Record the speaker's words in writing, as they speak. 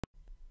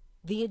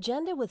The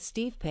Agenda with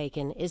Steve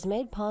Paikin is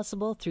made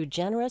possible through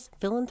generous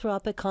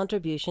philanthropic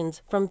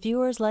contributions from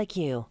viewers like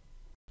you.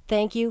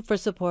 Thank you for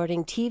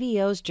supporting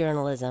TVO's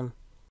journalism.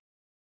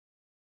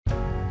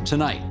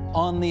 Tonight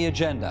on The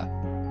Agenda.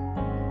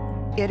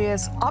 It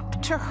is up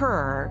to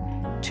her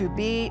to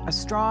be a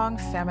strong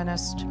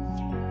feminist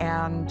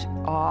and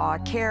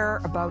care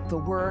about the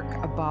work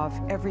above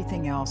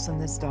everything else, and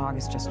this dog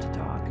is just a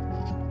dog.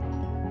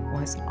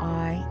 Was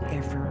I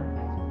ever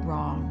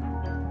wrong?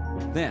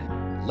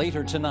 Then,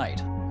 later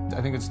tonight.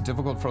 I think it's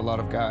difficult for a lot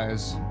of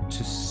guys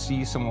to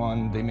see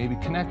someone they maybe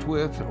connect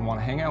with or want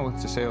to hang out with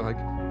to say, like,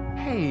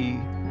 hey,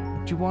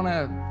 do you want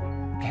to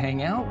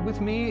hang out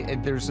with me?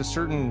 There's a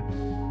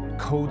certain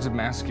codes of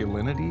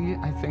masculinity,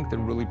 I think, that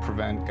really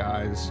prevent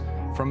guys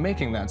from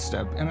making that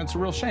step. And it's a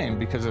real shame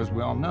because, as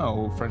we all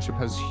know, friendship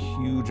has a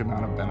huge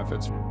amount of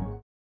benefits.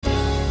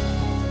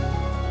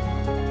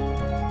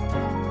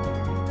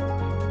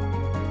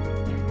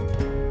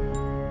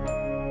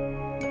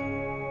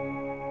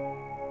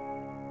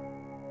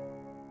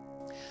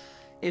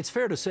 It's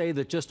fair to say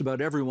that just about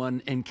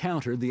everyone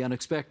encountered the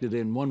unexpected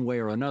in one way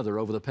or another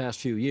over the past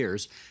few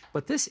years,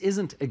 but this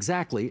isn't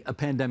exactly a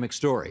pandemic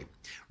story.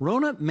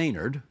 Rona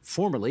Maynard,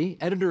 formerly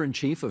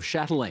editor-in-chief of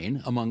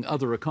Chatelaine, among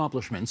other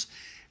accomplishments,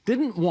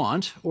 didn't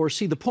want or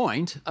see the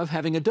point of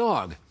having a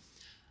dog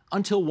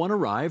until one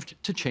arrived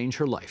to change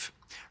her life.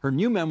 Her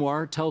new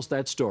memoir tells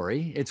that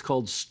story. It's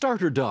called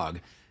Starter Dog: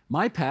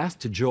 My Path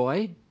to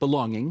Joy,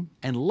 Belonging,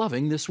 and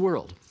Loving This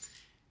World.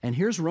 And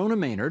here's Rona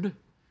Maynard.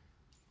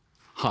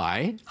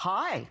 Hi.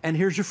 Hi. And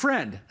here's your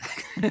friend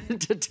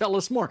to tell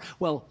us more.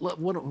 Well,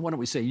 why don't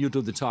we say you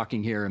do the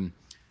talking here,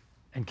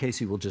 and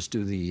Casey will just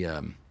do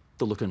the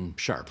looking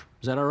sharp.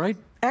 Is that all right?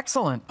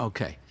 Excellent.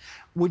 Okay.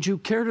 Would you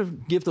care to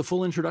give the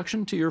full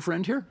introduction to your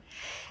friend here?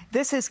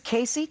 This is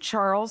Casey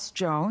Charles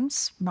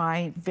Jones,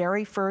 my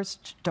very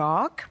first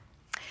dog.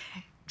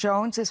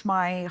 Jones is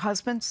my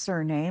husband's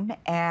surname,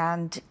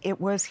 and it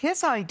was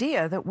his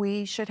idea that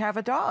we should have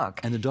a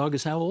dog. And the dog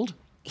is how old?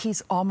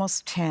 He's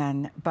almost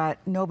 10, but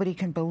nobody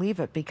can believe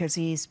it because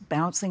he's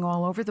bouncing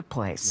all over the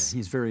place. Yeah,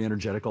 he's very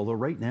energetic, although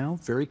right now,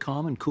 very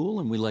calm and cool,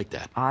 and we like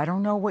that. I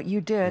don't know what you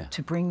did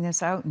to bring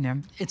this out in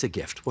him. It's a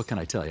gift. What can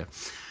I tell you?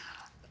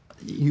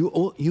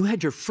 You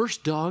had your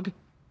first dog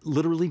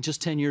literally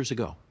just 10 years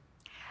ago.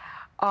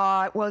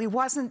 Well, he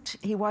wasn't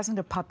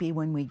a puppy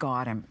when we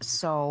got him.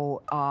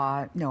 So,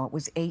 no, it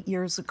was 8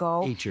 years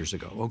ago. 8 years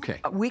ago, okay.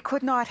 We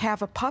could not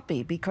have a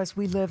puppy because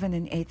we live in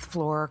an 8th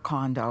floor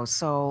condo.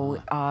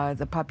 So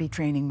the puppy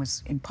training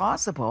was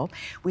impossible.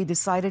 We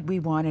decided we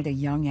wanted a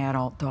young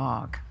adult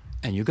dog.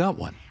 And you got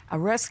one. A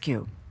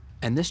rescue.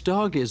 And this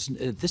dog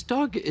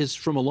is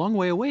from a long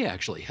way away,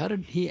 actually. How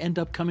did he end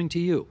up coming to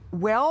you?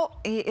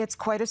 Well, it's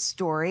quite a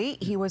story.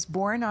 He was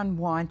born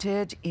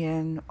unwanted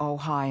in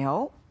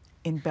Ohio,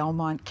 in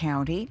Belmont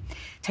County,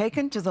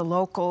 taken to the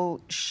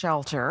local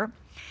shelter,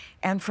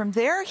 and from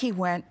there he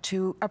went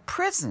to a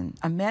prison,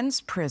 a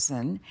men's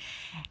prison.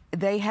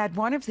 They had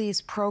one of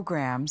these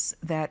programs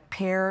that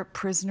pair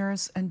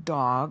prisoners and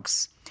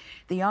dogs.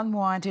 The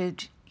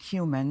unwanted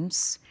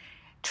humans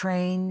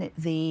train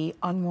the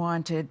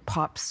unwanted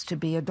pups to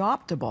be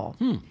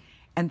adoptable.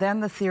 And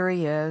then the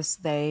theory is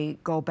they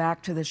go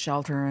back to the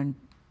shelter and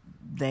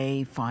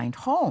they find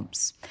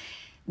homes.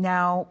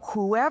 Now,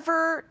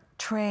 whoever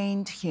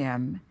trained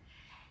him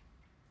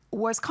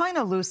was kind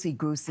of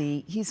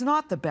loosey-goosey. He's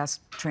not the best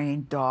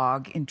trained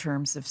dog in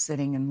terms of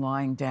sitting and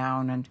lying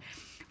down, and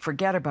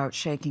forget about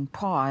shaking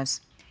paws,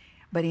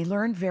 but he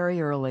learned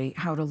very early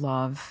how to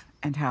love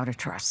and how to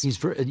trust. He's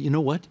very, you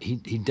know what? He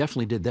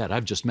definitely did that.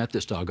 I've just met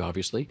this dog,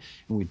 obviously,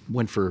 and we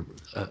went for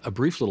a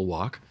brief little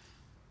walk.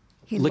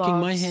 He licking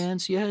loves my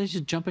hands. Yeah, he's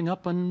just jumping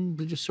up and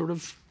just sort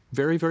of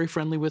very, very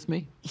friendly with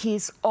me.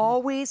 He's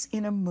always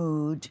in a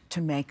mood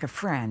to make a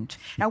friend.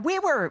 Now, we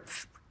were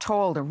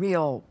told a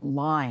real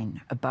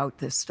line about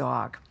this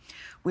dog.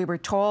 We were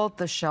told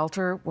the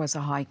shelter was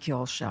a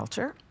high-kill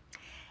shelter,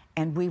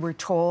 and we were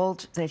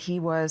told that he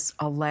was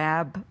a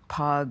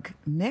lab-pug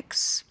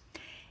mix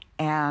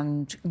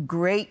and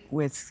great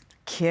with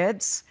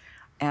kids.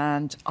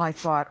 And I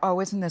thought, oh,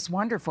 isn't this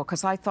wonderful?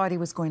 Because I thought he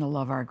was going to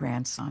love our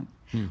grandson.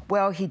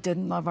 Well, he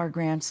didn't love our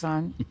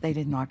grandson. They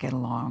did not get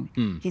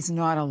along. He's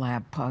not a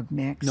lab pug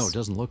mix. No, it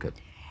doesn't look it.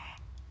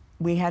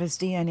 We had his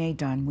DNA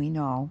done, we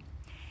know.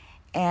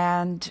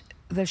 And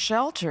the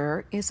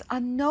shelter is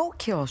a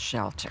no-kill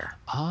shelter.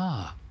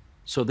 Ah,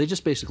 so they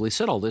just basically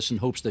said all this in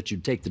hopes that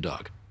you'd take the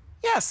dog.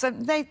 Yes,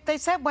 and they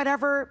said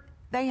whatever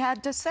they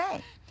had to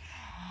say.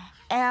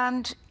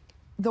 And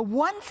the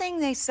one thing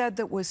they said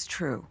that was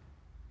true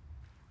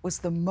was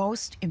the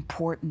most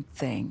important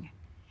thing.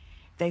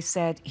 They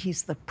said,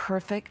 he's the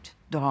perfect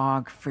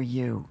dog for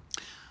you.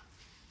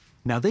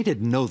 Now, they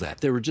didn't know that.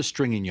 They were just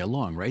stringing you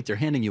along, right? They're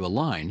handing you a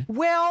line.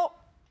 Well,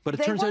 but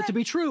it turns out to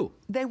be true.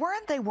 They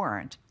weren't.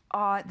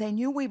 They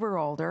knew we were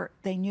older.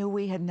 They knew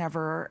we had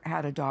never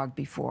had a dog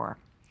before.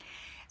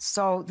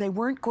 So they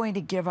weren't going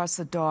to give us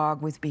a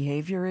dog with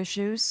behavior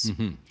issues.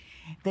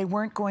 They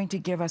weren't going to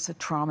give us a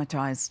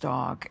traumatized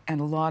dog,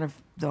 and a lot of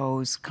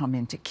those come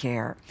into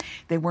care.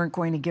 They weren't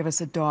going to give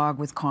us a dog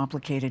with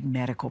complicated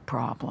medical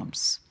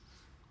problems.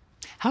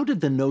 How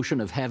did the notion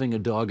of having a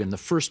dog in the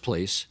first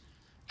place,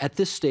 at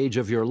this stage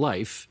of your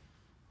life,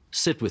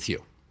 sit with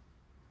you?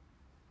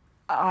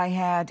 I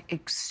had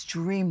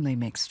extremely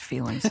mixed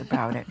feelings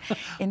about it.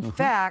 In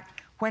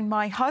fact, when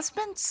my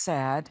husband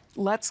said,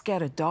 "Let's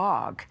get a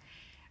dog,"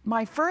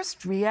 my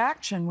first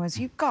reaction was,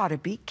 "You've got to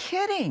be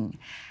kidding.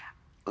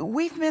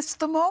 We've missed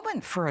the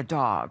moment for a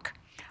dog."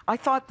 I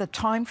thought the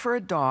time for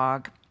a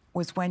dog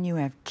was when you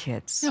have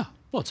kids. Yeah,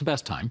 well, it's the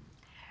best time,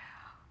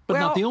 but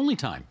Well, not the only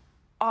time.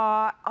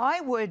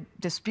 I would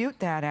dispute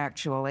that,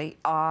 actually.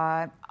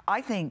 I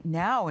think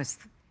now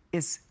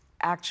is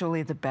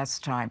actually the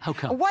best time. How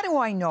come? What do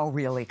I know,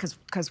 really?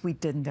 Because we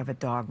didn't have a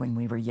dog when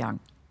we were young.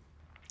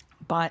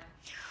 But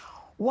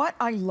what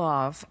I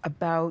love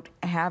about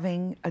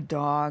having a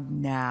dog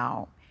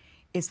now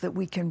is that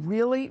we can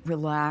really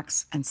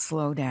relax and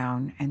slow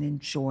down and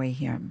enjoy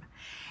him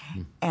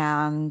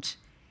and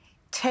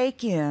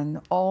take in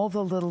all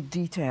the little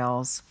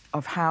details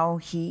of how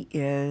he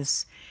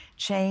is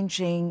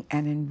changing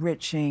and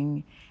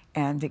enriching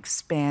and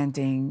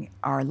expanding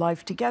our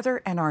life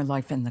together and our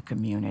life in the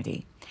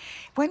community.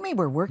 When we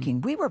were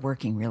working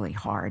really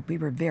hard. We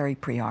were very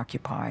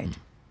preoccupied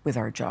with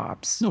our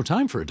jobs. No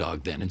time for a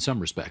dog then, in some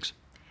respects.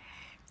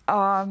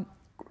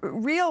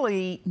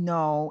 Really,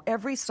 no.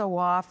 Every so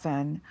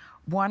often,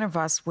 one of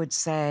us would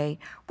say,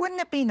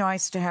 "Wouldn't it be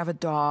nice to have a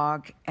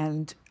dog?"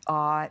 And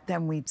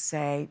then we'd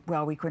say,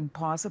 "Well, we couldn't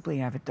possibly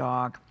have a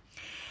dog."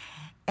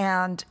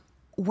 And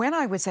when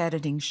I was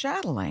editing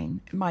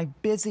Chatelaine, my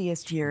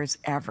busiest years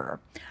ever,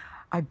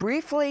 I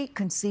briefly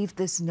conceived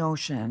this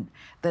notion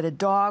that a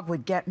dog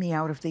would get me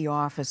out of the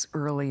office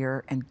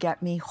earlier and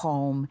get me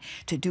home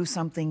to do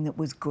something that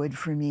was good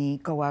for me,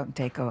 go out and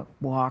take a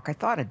walk. I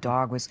thought a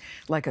dog was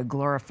like a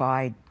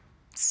glorified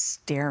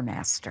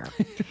stairmaster.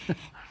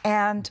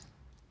 And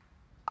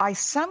I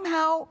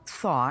somehow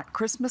thought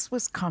Christmas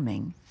was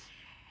coming,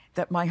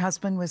 that my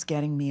husband was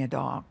getting me a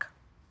dog.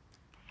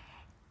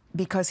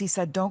 Because he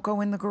said, "Don't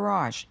go in the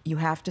garage. You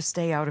have to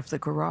stay out of the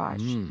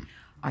garage."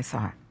 I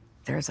thought,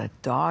 there's a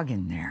dog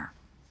in there.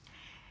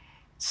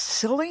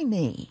 Silly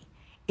me.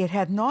 It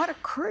had not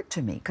occurred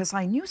to me, because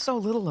I knew so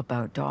little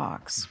about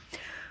dogs.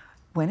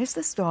 When is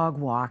this dog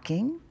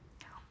walking?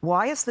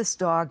 Why is this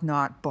dog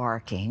not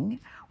barking?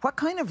 What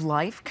kind of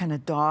life can a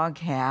dog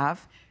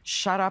have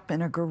shut up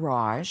in a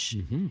garage?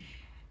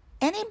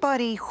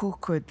 Anybody who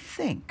could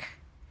think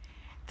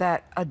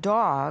that a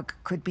dog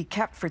could be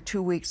kept for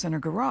 2 weeks in a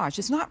garage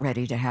is not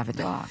ready to have a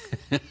dog.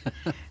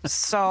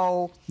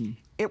 So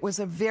it was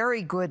a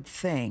very good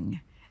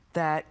thing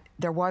that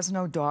there was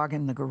no dog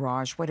in the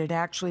garage. What it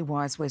actually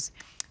was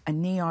a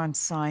neon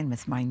sign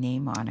with my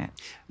name on it.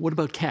 What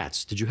about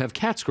cats? Did you have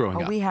cats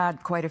growing up? We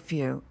had quite a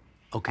few.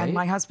 Okay. And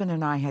my husband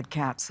and I had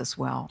cats as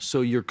well.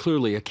 So you're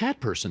clearly a cat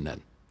person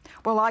then,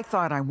 Well, I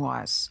thought I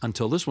was.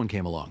 until this one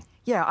came along.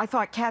 Yeah, I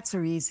thought cats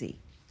are easy.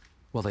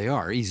 Well, they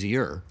are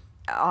easier.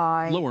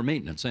 Lower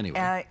maintenance,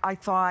 anyway. I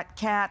thought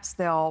cats,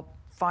 they'll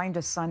find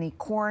a sunny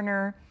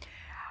corner,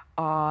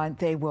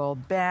 they will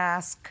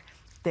bask,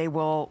 they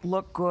will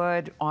look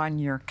good on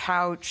your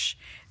couch,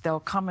 they'll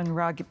come and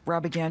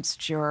rub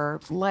against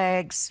your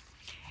legs,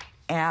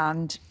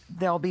 and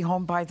they'll be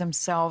home by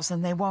themselves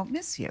and they won't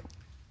miss you.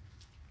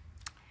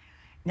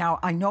 Now,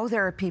 I know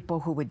there are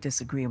people who would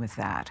disagree with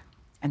that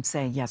and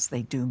say, yes,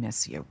 they do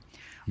miss you.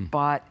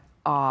 But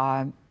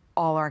all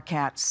our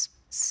cats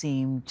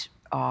seemed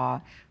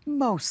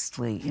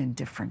mostly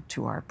indifferent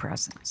to our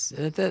presence.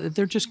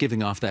 They're just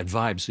giving off that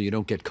vibe so you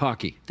don't get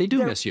cocky. They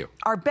do miss you.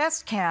 Our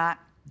best cat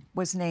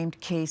was named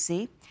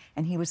Casey,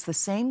 and he was the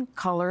same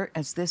color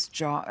as this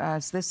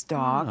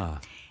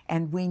dog,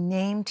 and we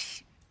named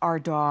our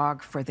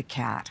dog for the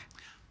cat.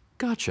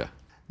 Gotcha.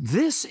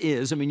 This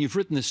is, I mean, you've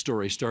written this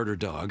story, Starter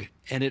Dog,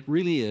 and it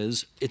really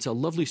is, it's a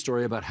lovely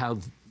story about how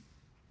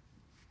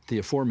the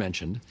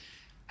aforementioned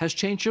has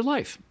changed your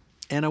life.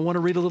 And I want to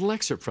read a little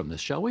excerpt from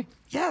this, shall we?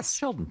 Yes.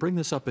 Sheldon, bring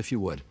this up if you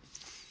would.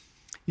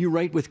 You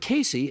write, "With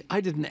Casey,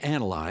 I didn't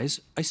analyze,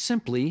 I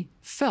simply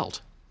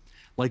felt.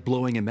 Like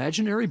blowing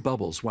imaginary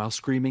bubbles while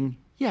screaming,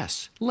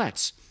 'Yes,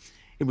 let's.'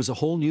 It was a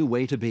whole new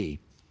way to be.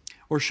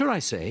 Or should I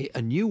say,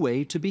 a new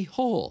way to be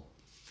whole.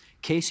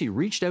 Casey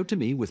reached out to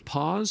me with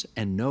paws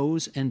and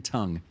nose and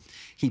tongue.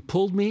 He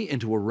pulled me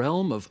into a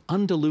realm of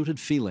undiluted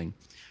feeling.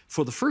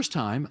 For the first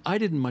time, I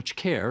didn't much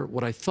care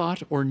what I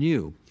thought or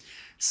knew.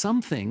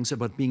 Some things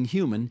about being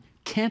human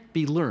can't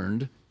be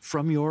learned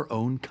from your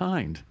own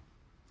kind."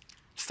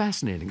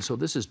 Fascinating. So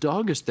this is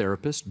dog as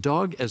therapist,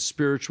 dog as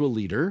spiritual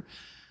leader.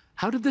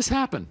 How did this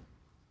happen?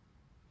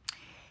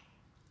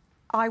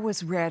 I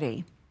was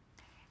ready.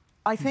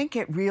 I think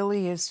it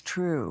really is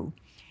true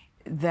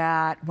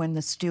that when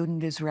the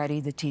student is ready,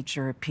 the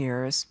teacher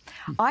appears.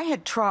 I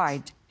had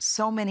tried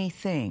so many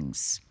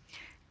things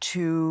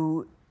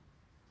to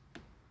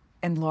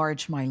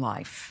enlarge my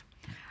life.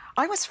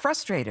 I was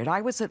frustrated.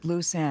 I was at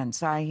loose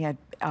ends. I had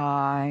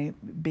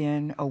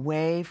been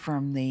away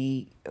from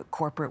the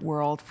corporate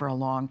world for a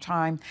long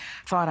time,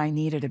 thought I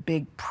needed a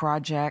big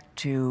project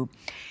to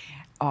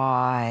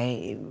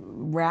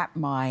wrap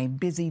my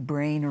busy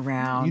brain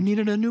around. You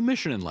needed a new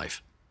mission in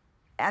life.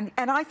 And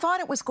I thought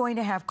it was going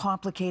to have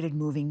complicated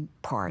moving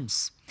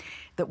parts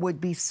that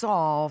would be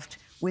solved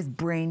with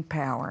brain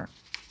power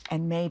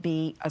and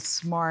maybe a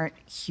smart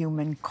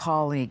human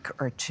colleague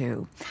or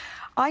two.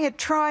 I had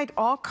tried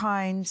all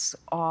kinds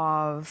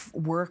of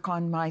work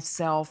on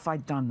myself.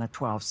 I'd done the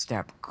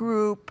 12-step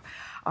group.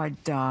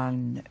 I'd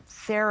done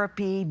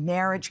therapy,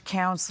 marriage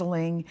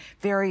counseling,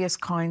 various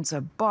kinds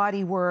of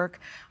body work,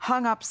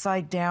 hung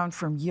upside down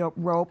from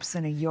ropes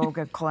in a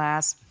yoga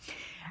class.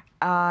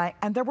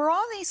 And there were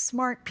all these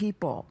smart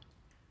people,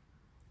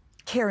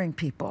 caring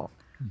people,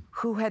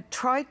 who had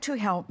tried to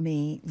help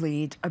me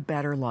lead a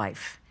better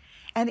life.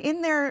 And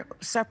in their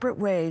separate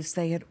ways,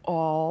 they had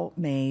all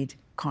made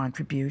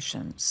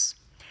contributions.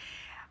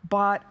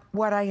 But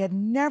what I had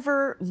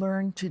never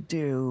learned to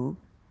do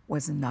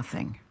was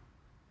nothing.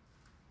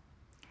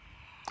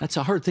 That's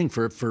a hard thing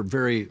for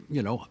very,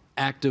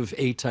 active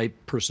A-type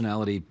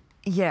personality,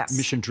 yes,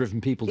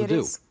 mission-driven people to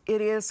do.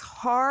 It is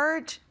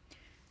hard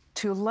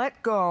to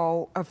let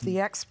go of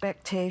the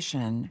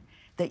expectation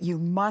that you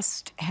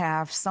must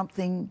have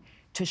something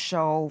to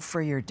show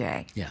for your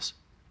day. Yes.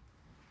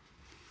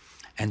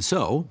 And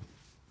so,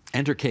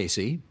 enter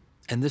Casey,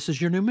 and this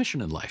is your new mission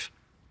in life.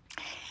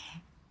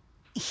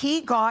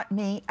 He got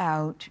me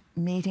out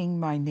meeting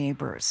my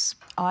neighbors.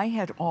 I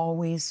had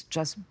always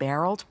just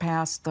barreled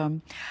past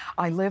them.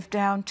 I lived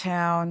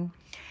downtown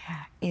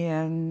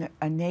in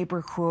a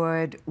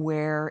neighborhood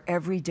where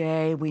every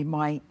day we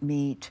might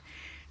meet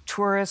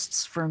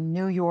tourists from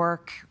New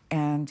York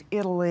and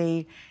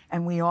Italy,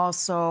 and we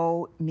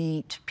also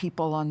meet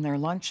people on their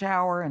lunch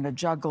hour and a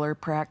juggler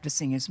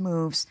practicing his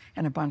moves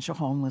and a bunch of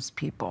homeless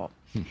people.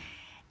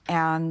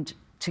 And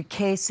to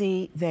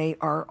Casey, they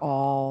are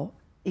all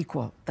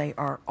equal. They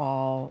are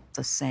all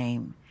the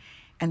same.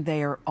 And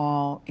they are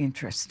all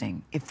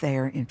interesting if they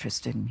are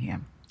interested in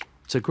him.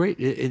 It's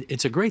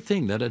a great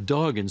thing that a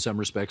dog, in some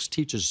respects,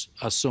 teaches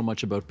us so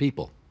much about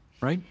people,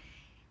 right?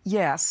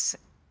 Yes.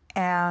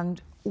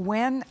 And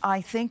when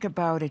I think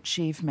about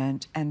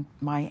achievement and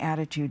my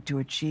attitude to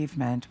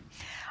achievement,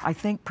 I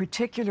think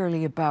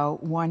particularly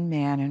about one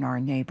man in our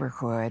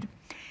neighborhood.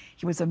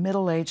 He was a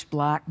middle-aged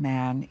black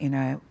man in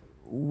a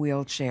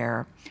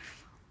wheelchair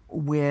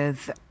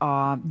with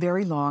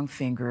very long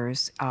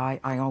fingers. I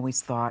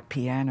always thought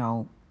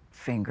piano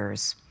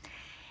fingers.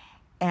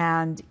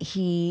 And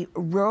he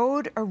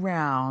rode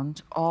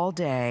around all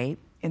day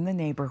in the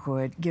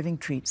neighborhood giving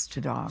treats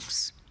to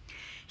dogs.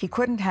 He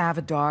couldn't have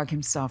a dog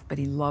himself, but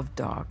he loved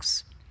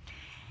dogs.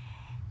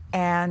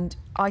 And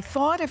I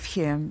thought of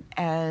him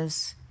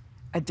as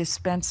a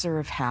dispenser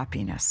of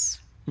happiness.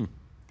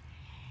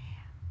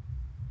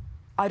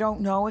 I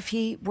don't know if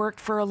he worked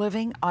for a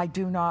living. I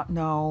do not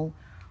know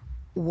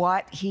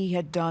what he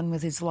had done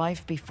with his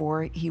life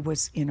before he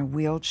was in a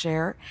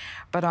wheelchair,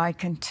 but I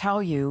can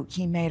tell you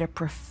he made a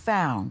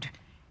profound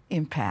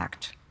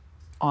impact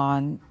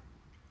on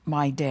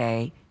my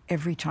day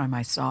every time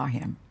I saw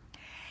him.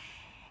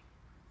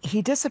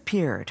 He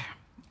disappeared.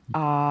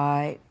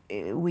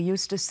 We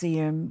used to see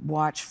him,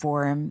 watch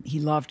for him. He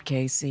loved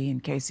Casey,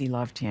 and Casey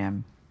loved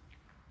him.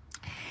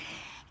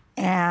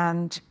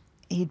 And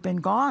he'd been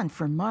gone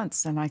for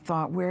months, and I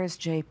thought, where's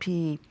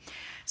JP?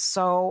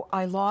 So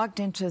I logged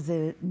into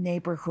the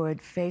neighborhood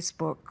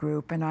Facebook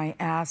group, and I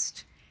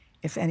asked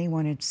if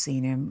anyone had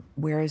seen him,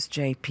 where is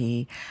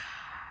JP?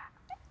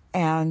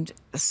 And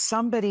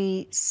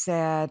somebody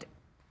said,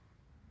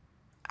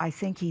 I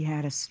think he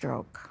had a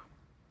stroke.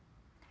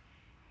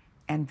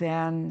 And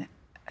then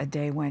a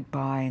day went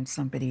by and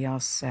somebody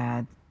else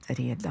said that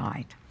he had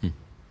died.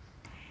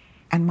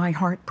 And my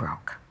heart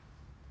broke.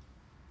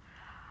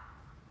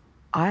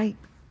 I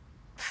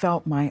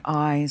felt my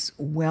eyes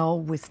well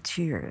with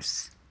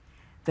tears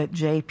that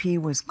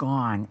JP was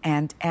gone.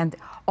 And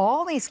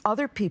all these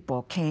other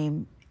people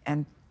came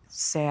and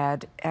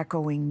said,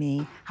 echoing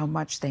me, how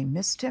much they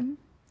missed him,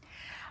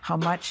 how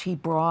much he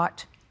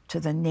brought to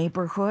the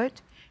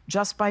neighborhood,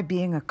 just by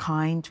being a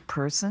kind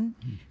person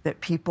that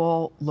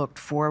people looked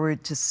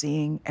forward to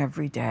seeing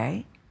every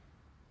day.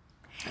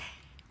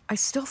 I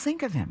still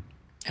think of him.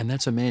 And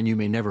that's a man you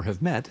may never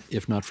have met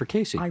if not for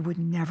Casey. I would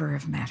never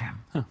have met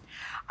him.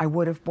 I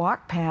would have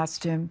walked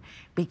past him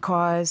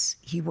because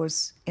he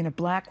was in a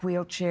black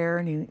wheelchair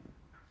and he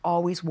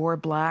always wore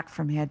black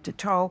from head to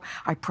toe.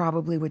 I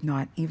probably would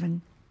not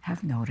even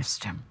have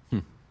noticed him.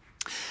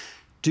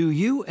 Do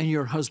you and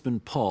your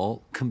husband,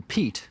 Paul,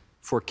 compete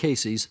for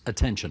Casey's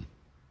attention?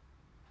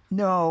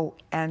 No,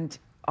 and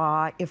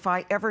if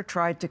I ever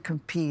tried to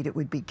compete, it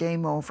would be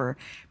game over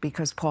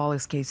because Paul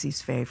is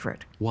Casey's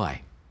favorite.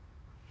 Why?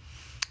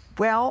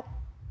 Well,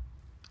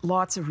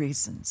 lots of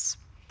reasons.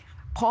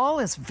 Paul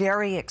is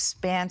very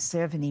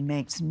expansive and he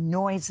makes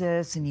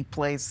noises and he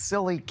plays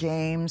silly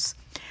games.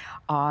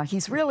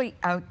 He's really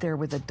out there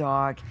with a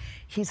dog.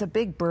 He's a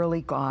big,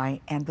 burly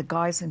guy, and the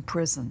guys in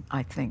prison,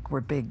 I think,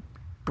 were big,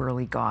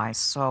 burly guys.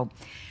 So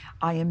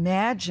I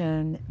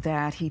imagine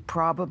that he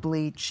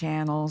probably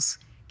channels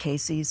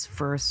Casey's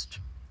first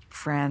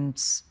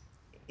friends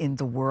in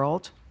the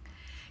world.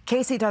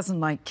 Casey doesn't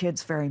like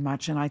kids very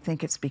much, and I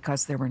think it's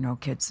because there were no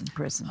kids in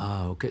prison.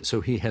 Oh, okay.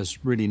 So he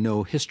has really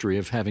no history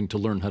of having to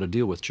learn how to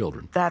deal with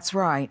children. That's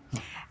right.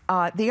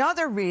 The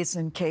other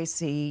reason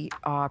Casey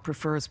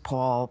prefers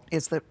Paul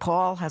is that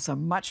Paul has a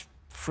much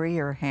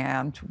freer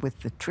hand with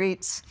the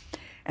treats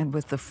and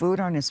with the food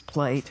on his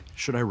plate.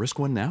 Should I risk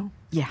one now?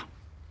 Yeah.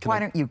 Why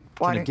don't you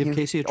give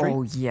Casey a treat?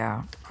 Oh,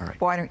 yeah. All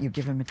right. Why don't you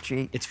give him a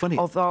treat? It's funny.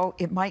 Although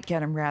it might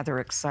get him rather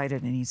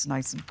excited and he's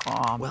nice and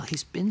calm. Well,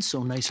 he's been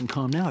so nice and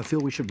calm now. I feel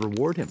we should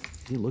reward him.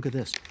 Hey, look at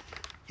this.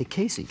 Hey,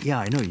 Casey. Yeah,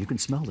 I know. You can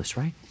smell this,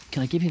 right?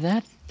 Can I give you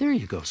that? There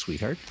you go,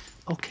 sweetheart.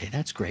 Okay,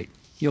 that's great.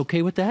 You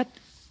okay with that?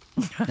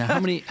 Now,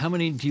 how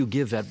many do you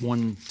give at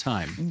one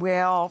time?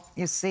 Well,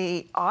 you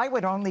see, I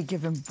would only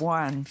give him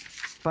one,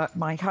 but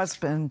my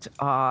husband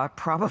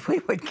probably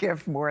would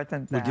give more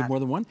than that. Would give more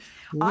than one?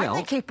 Well,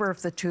 I'm the keeper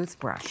of the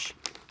toothbrush.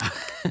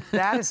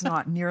 That is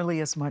not nearly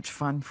as much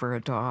fun for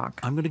a dog.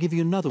 I'm going to give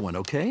you another one,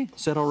 okay?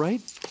 Is that all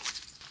right?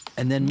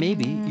 And then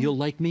maybe you'll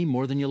like me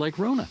more than you like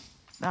Rona.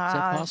 Is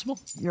that possible?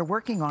 You're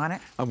working on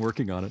it. I'm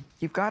working on it.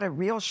 You've got a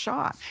real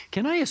shot.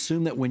 Can I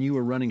assume that when you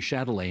were running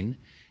Chatelaine,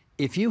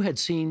 if you had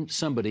seen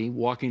somebody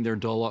walking their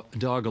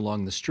dog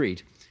along the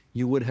street,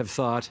 you would have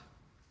thought,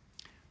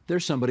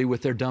 there's somebody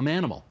with their dumb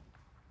animal?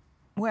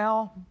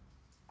 Well,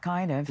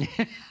 kind of.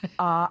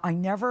 I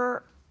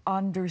never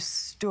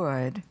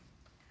understood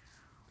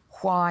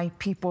why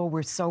people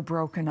were so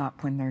broken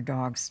up when their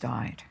dogs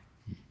died.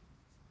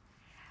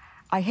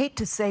 I hate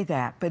to say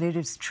that, but it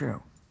is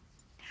true.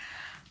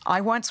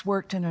 I once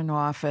worked in an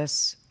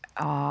office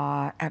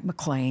at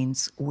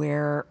McLean's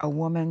where a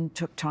woman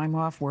took time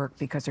off work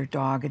because her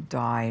dog had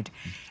died,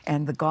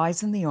 and the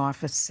guys in the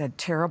office said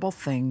terrible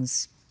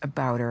things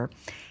about her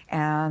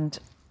and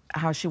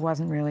how she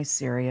wasn't really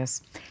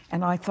serious.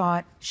 And I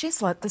thought,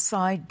 she's let the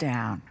side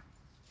down.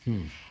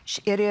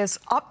 It is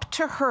up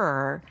to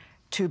her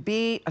to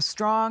be a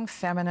strong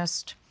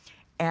feminist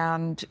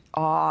and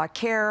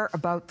care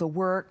about the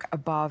work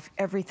above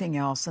everything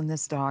else, and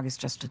this dog is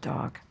just a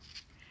dog.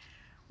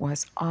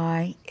 Was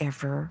I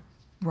ever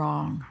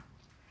wrong?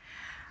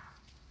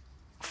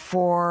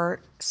 For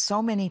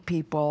so many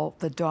people,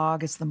 the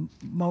dog is the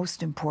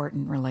most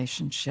important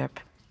relationship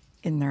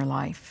in their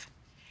life.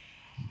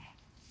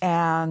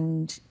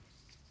 And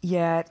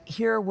yet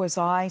here was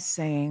I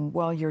saying,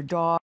 well, your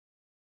dog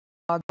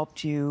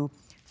helped you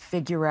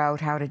figure out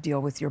how to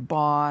deal with your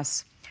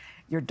boss.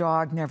 Your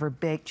dog never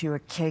baked you a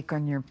cake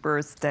on your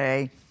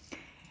birthday.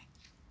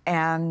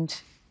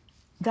 And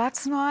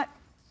that's not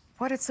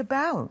what it's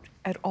about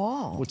at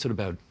all. What's it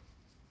about?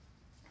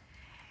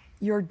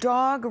 Your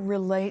dog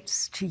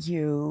relates to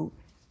you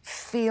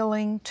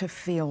feeling to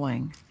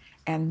feeling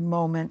and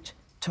moment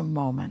to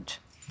moment.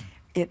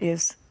 It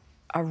is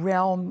a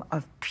realm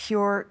of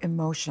pure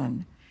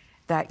emotion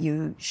that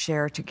you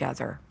share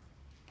together.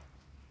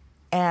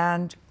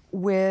 And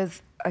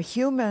with a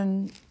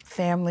human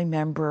family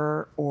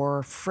member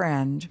or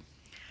friend,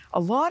 a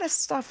lot of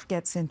stuff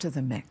gets into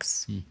the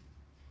mix.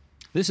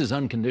 This is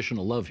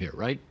unconditional love here,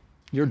 right?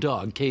 Your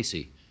dog,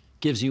 Casey,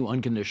 gives you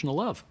unconditional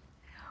love.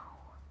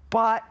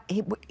 But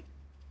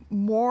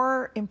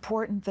more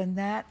important than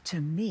that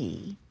to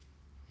me,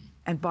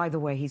 and by the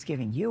way, he's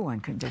giving you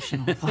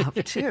unconditional love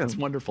too. It's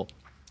wonderful.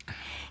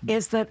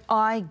 Is that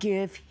I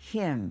give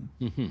him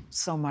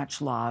so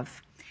much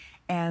love.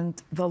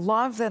 And the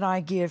love that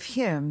I give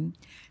him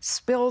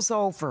spills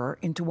over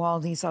into all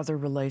these other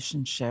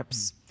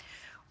relationships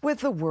with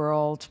the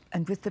world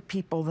and with the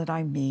people that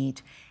I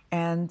meet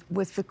and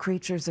with the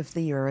creatures of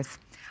the earth.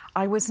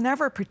 I was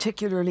never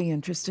particularly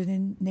interested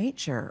in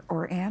nature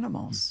or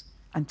animals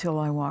until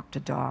I walked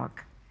a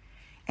dog.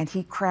 And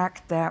he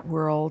cracked that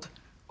world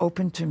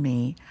open to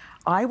me.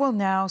 I will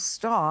now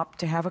stop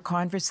to have a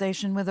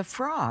conversation with a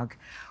frog.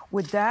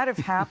 Would that have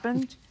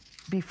happened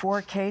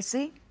before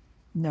Casey?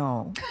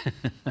 No.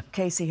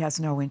 Casey has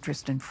no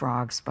interest in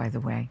frogs, by the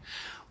way.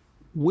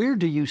 Where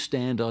do you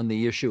stand on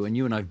the issue, and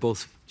you and I have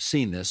both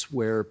seen this,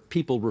 where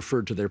people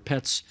refer to their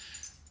pets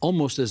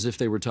almost as if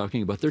they were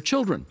talking about their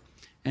children?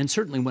 And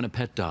certainly when a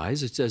pet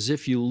dies, it's as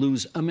if you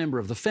lose a member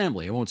of the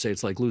family. I won't say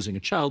it's like losing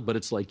a child, but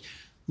it's like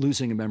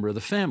losing a member of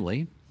the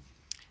family.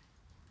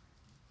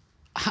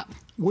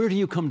 Where do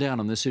you come down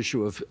on this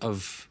issue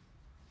of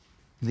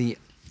the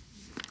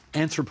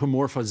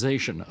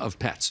anthropomorphization of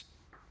pets?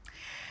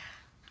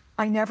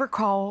 I never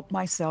call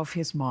myself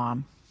his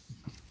mom.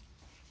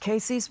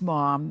 Casey's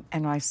mom,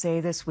 and I say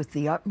this with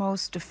the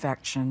utmost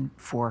affection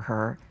for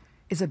her,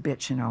 is a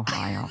bitch in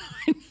Ohio.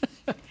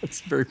 It's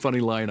a very funny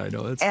line, I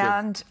know. That's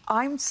and good.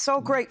 I'm so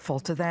grateful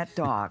to that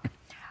dog.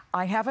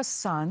 I have a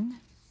son.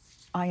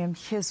 I am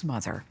his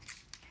mother.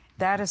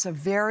 That is a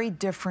very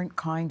different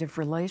kind of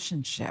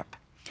relationship.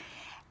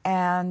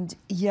 And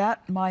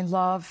yet my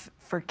love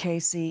for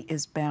Casey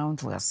is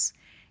boundless.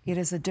 It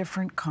is a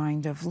different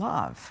kind of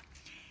love.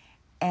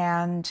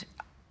 And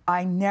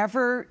I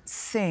never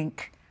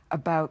think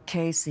about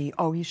Casey,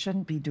 oh, he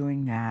shouldn't be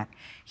doing that.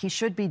 He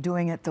should be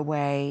doing it the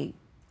way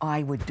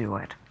I would do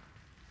it.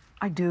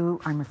 I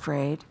do, I'm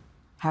afraid,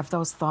 have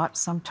those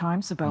thoughts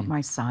sometimes about my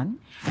son,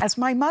 as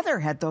my mother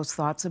had those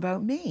thoughts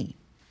about me.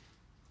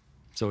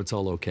 So it's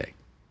all okay.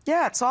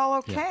 Yeah, it's all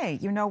okay.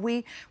 You know,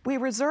 we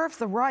reserve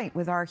the right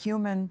with our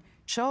human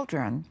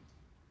children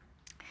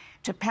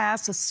to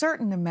pass a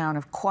certain amount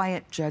of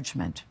quiet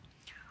judgment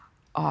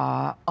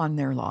on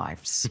their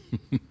lives.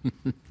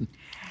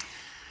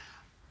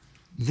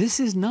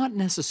 This is not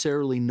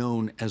necessarily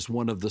known as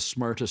one of the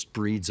smartest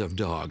breeds of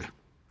dog.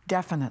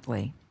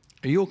 Definitely.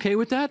 Are you okay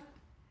with that?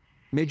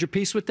 Made your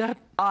peace with that?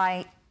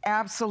 I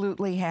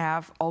absolutely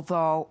have,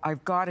 although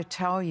I've got to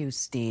tell you,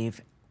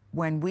 Steve,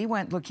 when we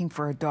went looking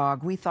for a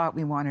dog, we thought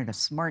we wanted a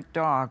smart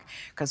dog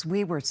because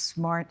we were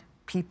smart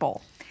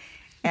people.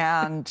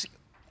 And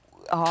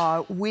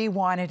we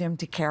wanted him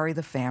to carry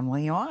the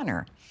family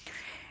honor.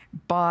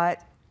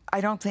 But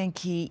I don't think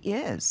he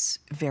is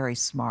very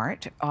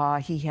smart.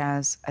 He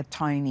has a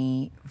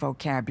tiny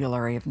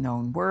vocabulary of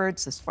known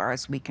words, as far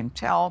as we can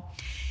tell.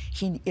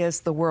 He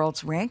is the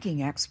world's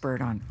ranking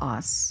expert on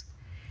us.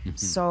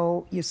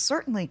 So you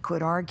certainly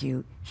could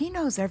argue he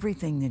knows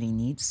everything that he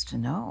needs to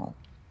know.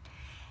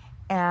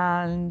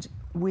 And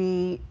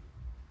we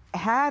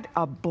had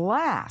a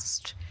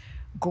blast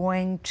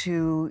going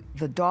to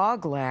the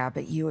dog lab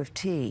at U of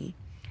T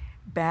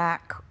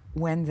back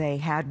when they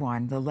had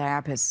one. The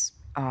lab has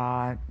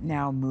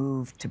now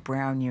moved to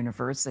Brown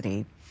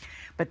University,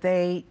 but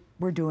they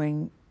were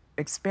doing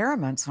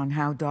experiments on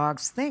how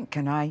dogs think.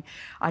 And I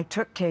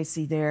took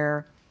Casey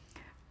there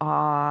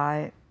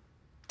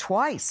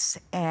twice,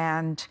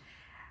 and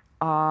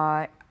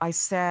I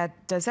said,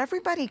 does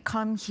everybody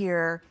come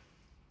here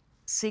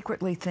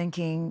secretly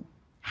thinking,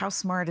 how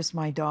smart is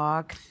my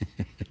dog?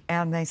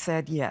 And they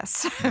said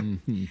yes,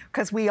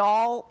 because we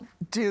all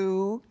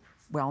do.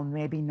 Well,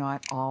 maybe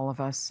not all of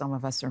us. Some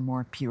of us are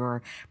more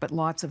pure, but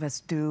lots of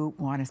us do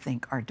want to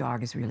think our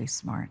dog is really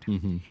smart,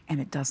 and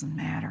it doesn't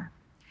matter.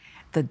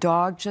 The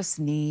dog just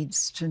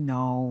needs to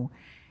know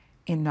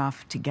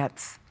enough to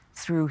get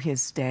through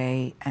his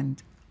day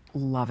and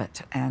love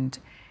it. And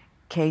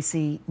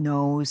Casey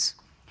knows,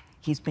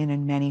 he's been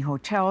in many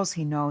hotels.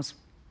 He knows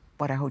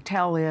what a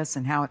hotel is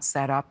and how it's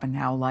set up and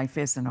how life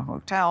is in a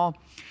hotel.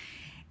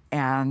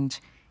 And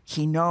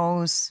he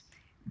knows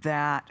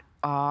that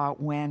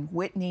when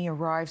Whitney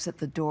arrives at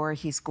the door,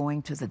 he's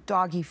going to the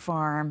doggy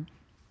farm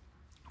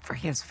for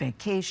his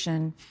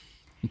vacation.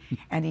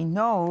 And he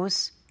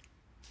knows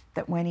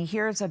that when he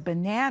hears a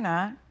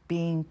banana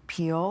being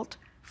peeled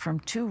from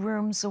 2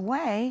 rooms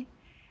away,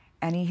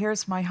 and he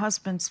hears my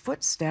husband's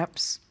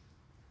footsteps,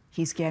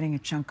 he's getting a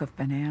chunk of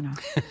banana.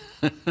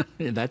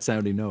 That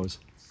sound he knows.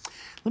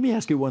 Let me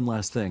ask you one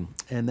last thing,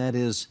 and that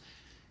is,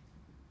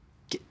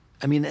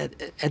 I mean,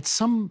 at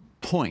some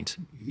point,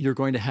 you're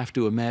going to have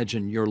to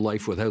imagine your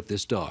life without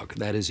this dog.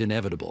 That is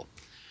inevitable.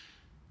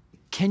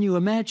 Can you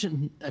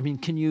imagine, I mean,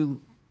 can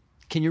you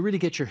really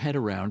get your head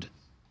around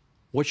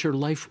what your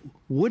life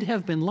would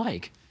have been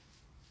like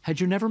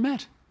had you never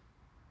met?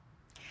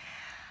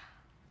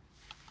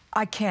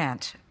 I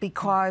can't,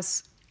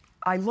 because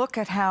I look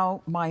at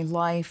how my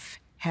life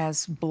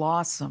has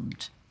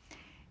blossomed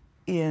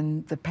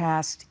in the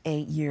past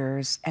 8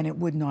 years, and it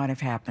would not have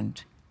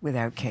happened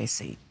without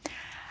Casey.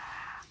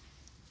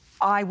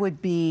 I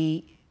would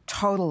be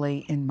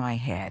totally in my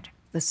head,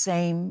 the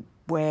same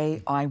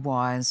way I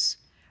was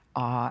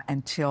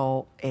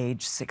until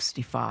age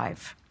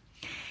 65.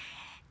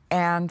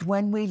 And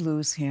when we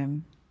lose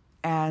him,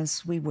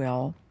 as we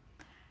will,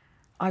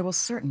 I will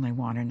certainly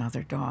want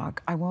another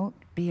dog. I won't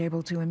be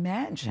able to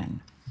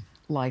imagine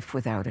life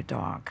without a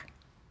dog.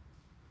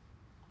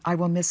 I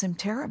will miss him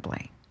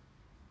terribly.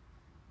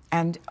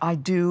 And I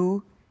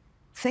do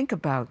think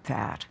about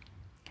that.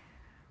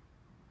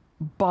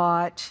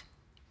 But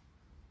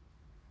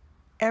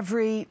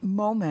every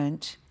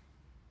moment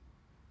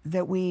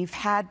that we've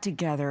had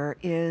together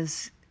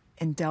is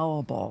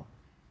indelible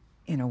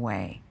in a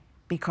way,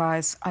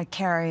 because I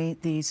carry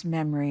these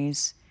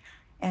memories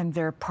and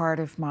they're part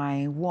of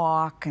my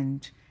walk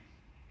and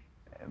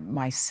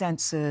my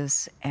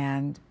senses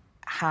and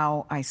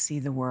how I see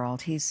the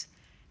world. He's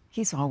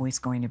always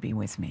going to be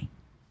with me.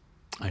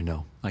 I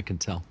know, I can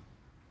tell.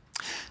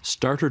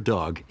 Starter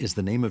Dog is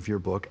the name of your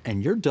book,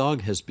 and your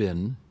dog has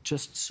been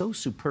just so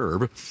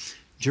superb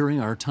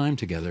during our time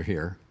together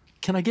here.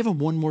 Can I give him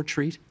one more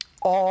treat?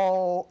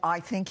 Oh,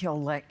 I think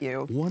he'll let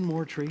you. One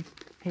more treat?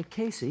 Hey,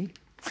 Casey.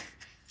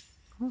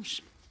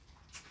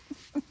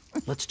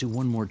 Let's do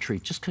one more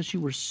treat, just because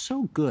you were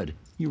so good.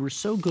 You were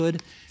so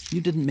good. You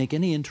didn't make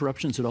any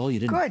interruptions at all. You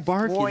didn't Good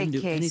bark. boy, You didn't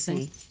do Casey.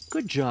 anything.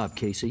 Good job,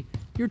 Casey.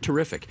 You're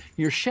terrific.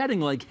 You're shedding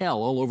like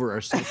hell all over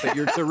our stuff, but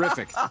you're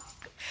terrific.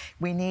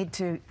 We need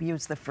to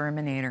use the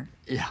Furminator.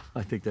 Yeah,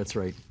 I think that's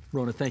right.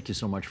 Rona, thank you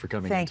so much for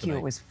coming in Thank tonight. you.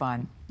 It was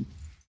fun.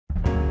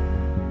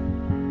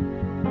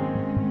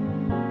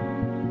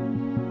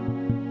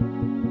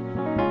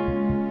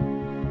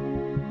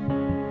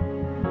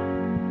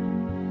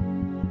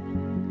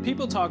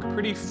 people talk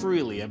pretty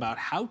freely about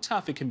how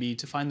tough it can be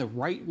to find the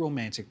right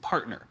romantic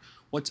partner.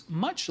 What's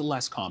much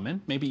less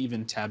common, maybe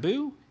even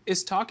taboo,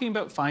 is talking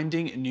about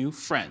finding new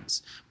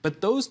friends.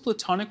 But those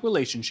platonic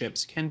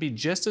relationships can be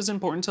just as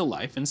important to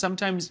life and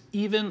sometimes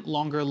even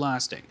longer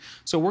lasting.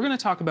 So we're going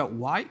to talk about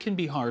why it can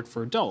be hard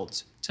for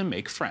adults to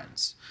make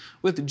friends.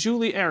 With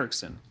Julie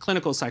Erickson,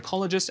 clinical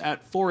psychologist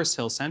at Forest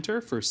Hill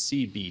Center for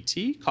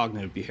CBT,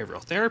 Cognitive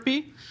Behavioral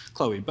Therapy,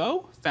 Chloe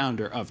Bowe,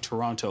 founder of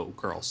Toronto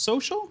Girls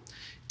Social,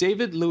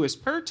 David Lewis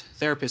Pert,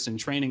 therapist in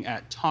training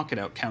at Talk It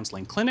Out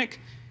Counseling Clinic,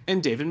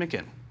 and David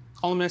McKinn,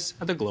 columnist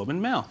at the Globe and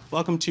Mail.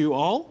 Welcome to you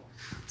all.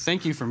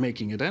 Thank you for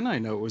making it in. I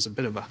know it was a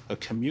bit of a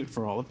commute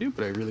for all of you,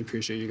 but I really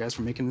appreciate you guys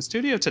for making the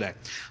studio today.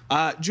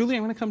 Julie,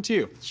 I'm going to come to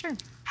you. Sure.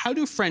 How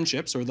do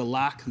friendships, or the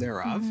lack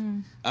thereof,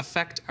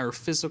 affect our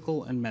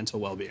physical and mental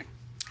well-being?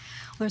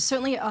 There's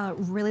certainly a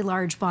really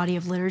large body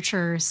of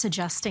literature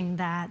suggesting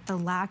that the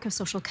lack of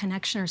social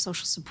connection or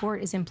social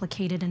support is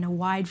implicated in a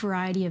wide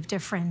variety of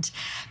different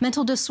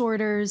mental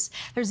disorders.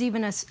 There's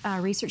even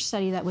a research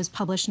study that was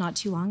published not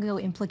too long ago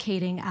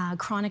implicating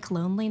chronic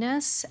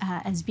loneliness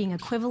as being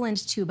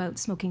equivalent to about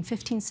smoking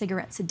 15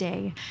 cigarettes a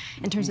day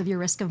in terms of your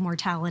risk of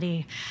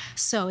mortality.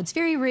 So it's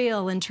very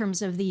real in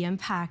terms of the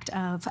impact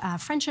of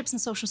friendships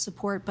and social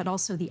support, but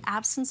also the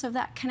absence of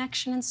that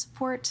connection and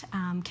support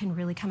can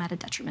really come at a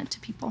detriment to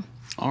people.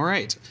 All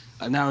right.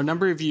 Now, a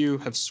number of you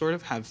have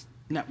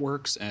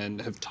networks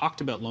and have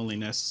talked about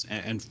loneliness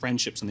and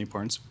friendships and the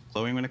importance.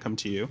 Chloe, I'm going to come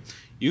to you.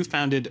 You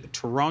founded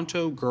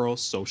Toronto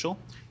Girls Social,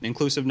 an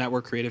inclusive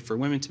network created for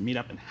women to meet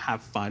up and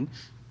have fun.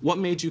 What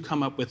made you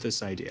come up with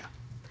this idea?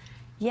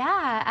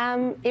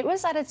 Yeah, it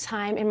was at a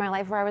time in my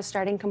life where I was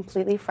starting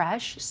completely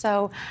fresh.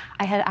 So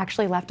I had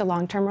actually left a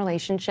long-term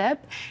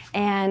relationship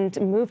and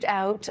moved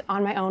out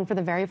on my own for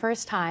the very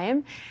first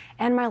time.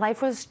 And my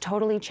life was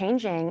totally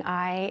changing.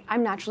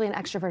 I'm naturally an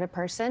extroverted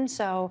person,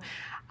 so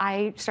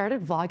I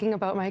started vlogging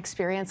about my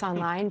experience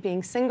online,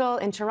 being single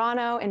in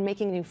Toronto and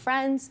making new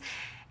friends.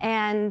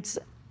 And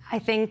I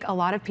think a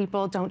lot of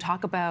people don't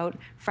talk about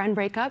friend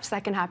breakups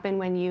that can happen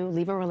when you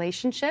leave a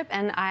relationship.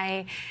 And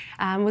I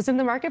was in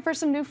the market for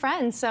some new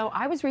friends. So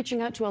I was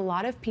reaching out to a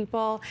lot of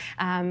people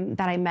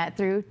that I met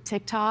through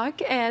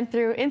TikTok and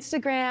through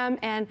Instagram.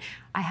 And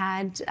I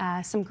had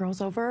some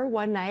girls over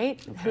one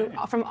night who,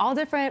 from all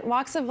different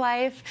walks of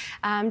life,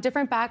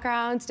 different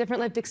backgrounds,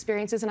 different lived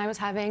experiences. And I was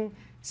having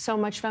so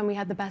much fun. We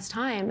had the best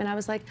time. And I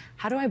was like,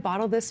 how do I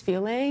bottle this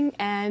feeling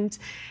and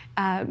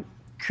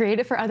create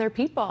it for other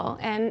people?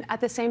 And at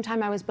the same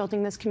time, I was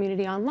building this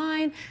community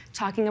online,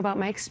 talking about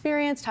my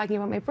experience, talking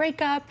about my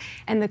breakup,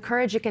 and the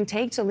courage it can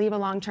take to leave a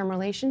long-term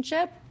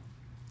relationship.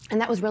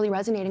 And that was really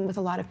resonating with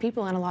a lot of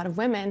people and a lot of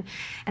women.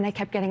 And I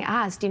kept getting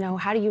asked,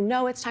 how do you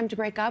know it's time to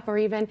break up? Or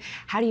even,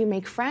 how do you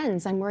make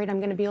friends? I'm worried I'm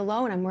going to be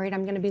alone. I'm worried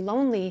I'm going to be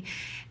lonely.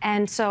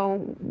 And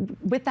so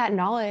with that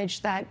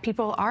knowledge that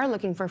people are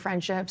looking for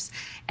friendships,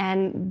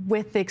 and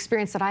with the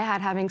experience that I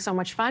had having so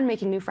much fun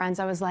making new friends,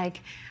 I was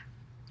like,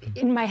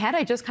 in my head,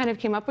 I just kind of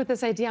came up with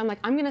this idea. I'm like,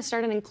 I'm going to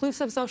start an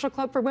inclusive social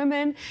club for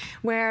women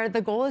where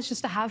the goal is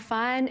just to have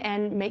fun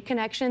and make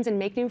connections and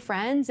make new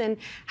friends and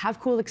have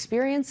cool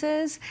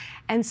experiences.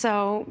 And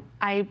so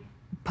I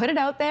put it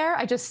out there.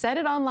 I just said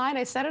it online.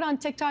 I said it on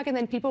TikTok, and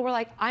then people were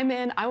like, I'm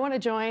in, I want to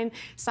join,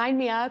 sign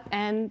me up.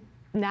 And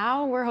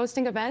now we're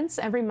hosting events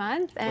every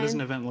month. What does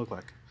an event look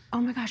like? Oh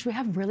my gosh, we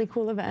have really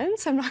cool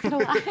events, I'm not gonna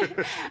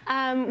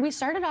lie. We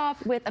started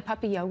off with a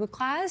puppy yoga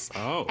class.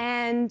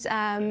 And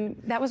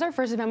that was our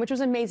first event, which was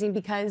amazing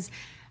because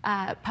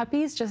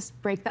puppies just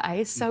break the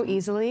ice so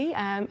easily.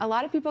 A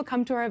lot of people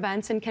come to our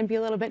events and can be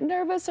a little bit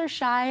nervous or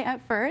shy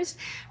at first,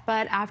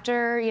 but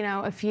after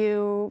a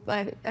few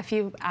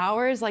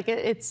hours,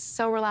 it's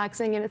so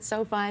relaxing and it's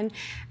so fun.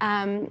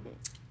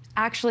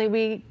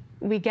 Actually,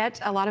 we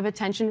get a lot of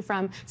attention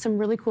from some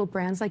really cool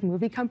brands like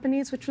movie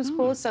companies, which was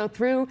cool. So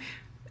through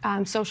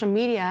social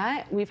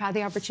media, we've had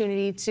the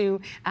opportunity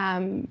to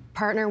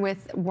partner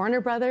with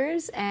Warner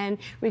Brothers, and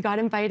we got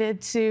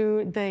invited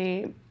to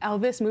the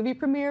Elvis movie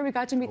premiere. We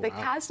got to meet the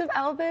cast of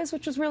Elvis,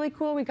 which was really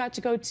cool. We got to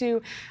go to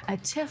a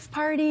TIFF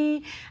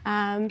party.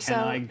 Can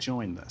I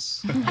join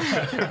this?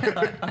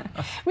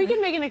 We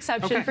can make an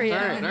exception for you. All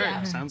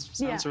right.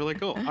 Sounds really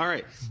cool. All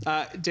right,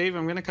 Dave,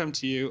 I'm going to come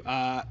to you.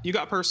 You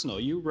got personal.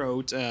 You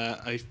wrote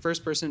a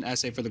first-person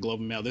essay for the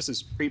Globe and Mail. This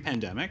is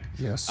pre-pandemic.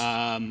 Yes.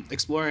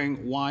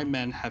 Exploring why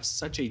men have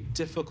such a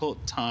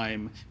difficult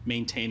time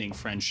maintaining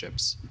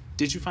friendships.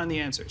 Did you find the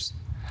answers?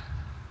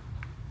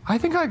 I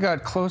think I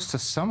got close to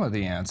some of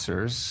the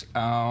answers.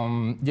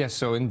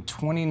 So in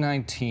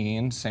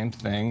 2019, same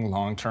thing,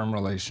 long-term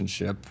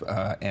relationship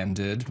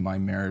ended. My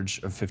marriage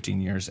of 15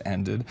 years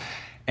ended.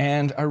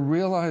 And I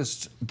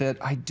realized that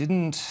I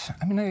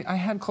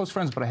had close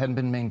friends, but I hadn't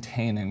been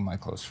maintaining my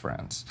close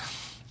friends.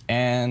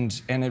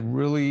 And it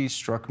really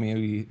struck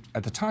me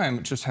at the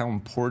time just how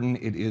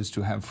important it is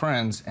to have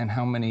friends, and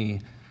how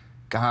many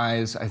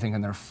guys, I think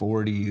in their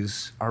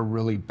 40s, are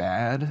really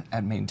bad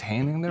at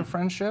maintaining their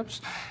friendships.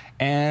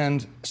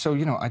 And so,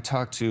 I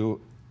talked to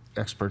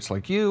experts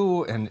like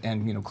you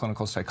and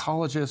clinical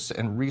psychologists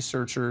and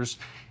researchers,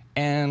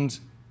 And,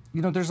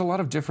 you know, there's a lot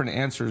of different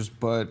answers,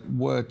 but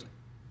what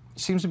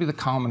seems to be the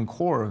common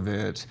core of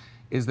it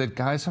is that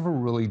guys have a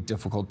really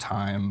difficult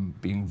time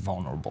being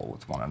vulnerable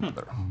with one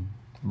another,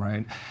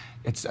 right?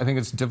 I think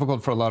it's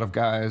difficult for a lot of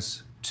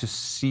guys to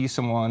see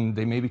someone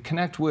they maybe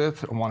connect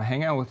with or want to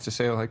hang out with to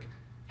say, like,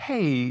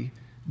 hey,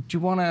 do you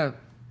want to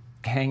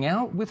hang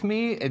out with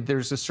me?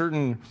 There's a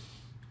certain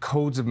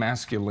codes of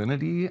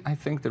masculinity, I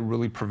think, that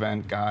really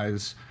prevent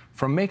guys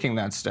from making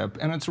that step.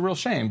 And it's a real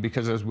shame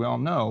because, as we all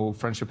know,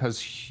 friendship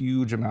has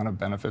huge amount of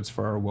benefits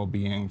for our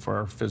well-being, for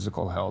our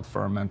physical health,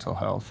 for our mental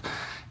health.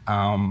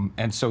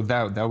 And so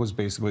that was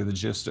basically the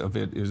gist of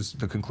it. Is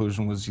the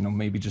conclusion was, you know,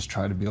 maybe just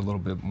try to be a little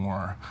bit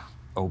more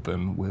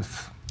open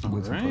with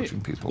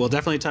approaching people. We'll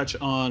definitely touch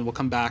on, we'll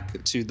come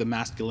back to the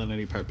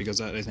masculinity part because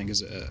that I think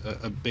is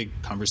a big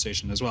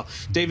conversation as well.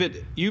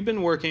 David, you've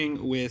been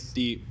working with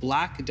the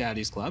Black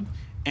Daddies Club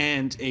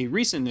and a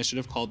recent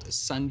initiative called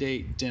Sunday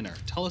Dinner.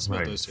 Tell us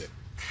about those two.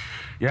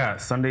 Yeah,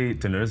 Sunday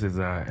Dinners is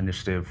an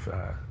initiative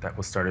that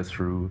was started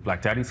through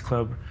Black Daddies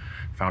Club,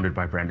 founded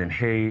by Brandon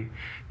Hay.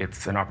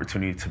 It's an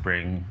opportunity to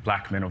bring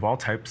Black men of all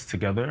types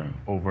together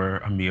over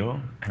a meal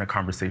and a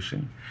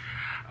conversation.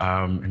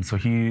 And so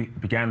he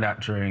began that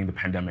during the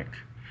pandemic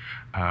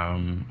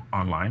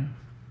online,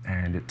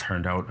 and it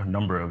turned out a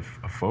number of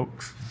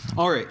folks.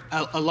 All right,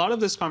 a lot of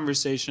this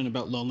conversation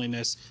about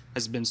loneliness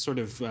has been sort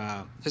of,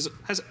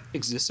 has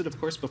existed, of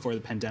course, before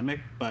the pandemic,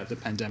 but the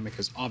pandemic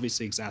has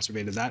obviously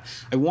exacerbated that.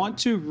 I want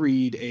to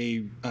read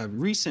a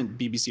recent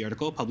BBC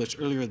article published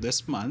earlier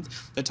this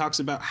month that talks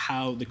about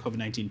how the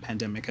COVID-19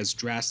 pandemic has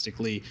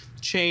drastically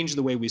changed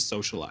the way we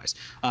socialize,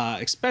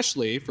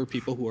 especially for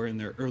people who are in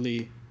their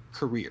early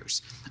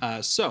careers.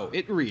 So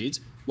it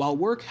reads, while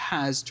work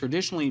has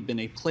traditionally been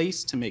a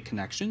place to make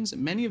connections,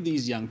 many of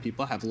these young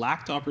people have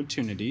lacked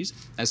opportunities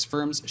as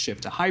firms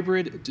shift to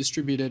hybrid,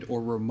 distributed,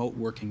 or remote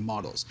working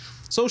models.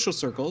 Social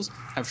circles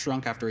have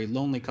shrunk after a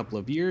lonely couple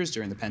of years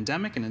during the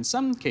pandemic, and in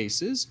some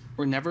cases,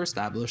 were never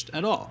established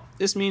at all.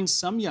 This means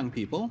some young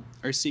people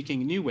are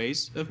seeking new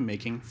ways of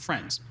making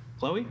friends.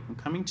 Chloe, I'm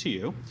coming to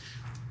you.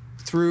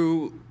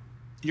 Through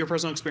your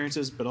personal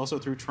experiences, but also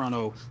through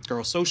Toronto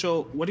Girls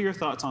Social, what are your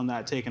thoughts on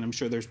that take? And I'm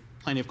sure there's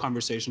plenty of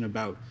conversation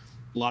about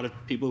a lot of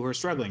people who are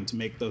struggling to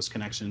make those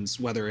connections,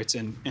 whether it's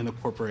in the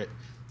corporate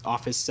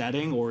office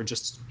setting or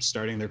just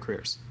starting their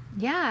careers.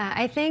 Yeah,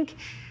 I think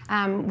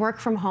work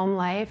from home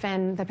life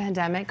and the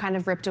pandemic kind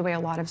of ripped away a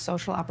lot of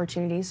social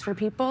opportunities for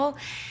people.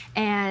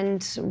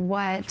 And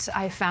what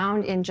I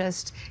found in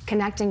just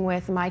connecting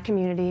with my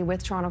community,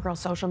 with Toronto Girls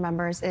Social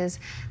members, is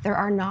there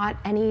are not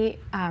any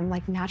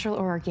like natural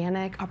or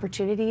organic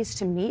opportunities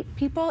to meet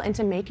people and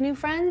to make new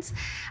friends.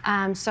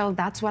 So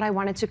that's what I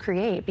wanted to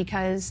create,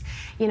 because,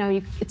 you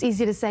know, it's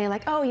easy to say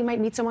like, oh, you might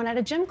meet someone at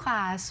a gym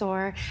class,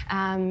 or,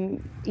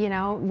 you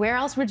know, where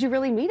else would you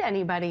really meet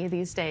anybody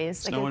these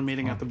days? Like, no one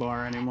meeting at the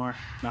bar anymore.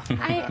 Nothing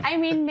like that. I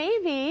mean,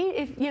 maybe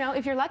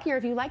if you're lucky, or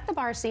if you like the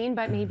bar scene,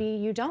 but maybe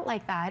you don't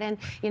like that. And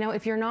you know,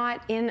 if you're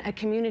not in a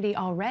community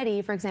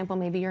already, for example,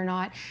 maybe you're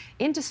not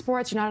into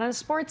sports, you're not on a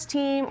sports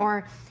team,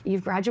 or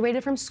you've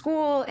graduated from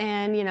school,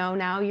 and you know,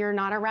 now you're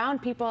not around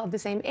people of the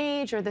same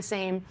age or the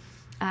same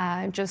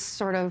just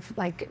sort of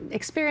like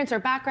experience or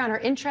background or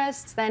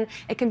interests, then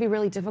it can be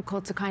really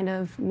difficult to kind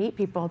of meet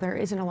people. There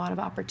isn't a lot of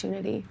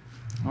opportunity.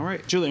 All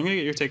right, Julie, I'm going to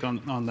get your take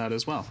on that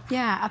as well.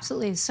 Yeah,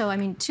 absolutely. So, I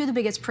mean, two of the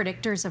biggest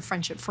predictors of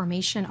friendship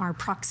formation are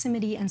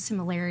proximity and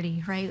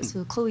similarity, right?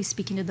 So Chloe's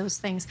speaking to those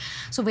things.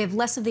 So we have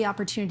less of the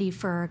opportunity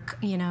for,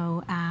 you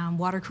know,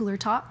 water cooler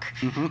talk,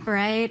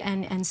 right?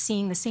 And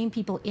seeing the same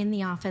people in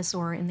the office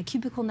or in the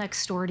cubicle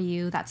next door to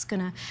you, that's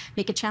going to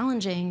make it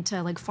challenging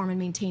to like form and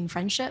maintain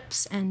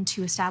friendships and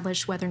to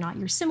establish whether or not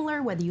you're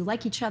similar, whether you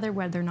like each other,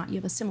 whether or not you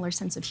have a similar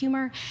sense of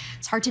humor.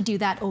 It's hard to do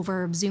that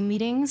over Zoom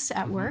meetings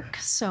at work.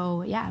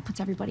 So yeah, it puts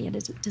everybody at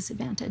a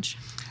disadvantage.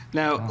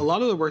 Now, a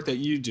lot of the work that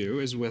you do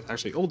is with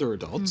actually older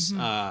adults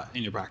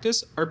in your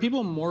practice. Are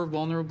people more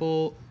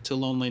vulnerable to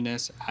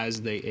loneliness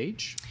as they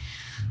age?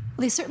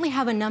 Well, they certainly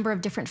have a number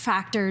of different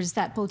factors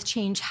that both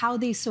change how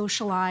they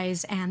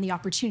socialize and the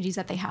opportunities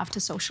that they have to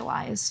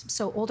socialize.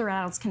 So older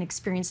adults can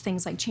experience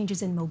things like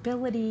changes in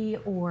mobility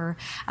or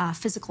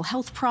physical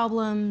health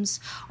problems,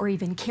 or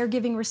even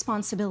caregiving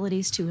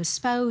responsibilities to a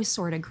spouse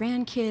or to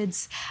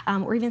grandkids,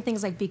 or even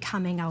things like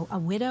becoming a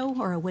widow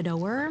or a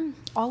widower.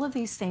 All of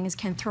these things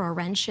can throw a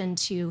wrench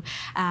into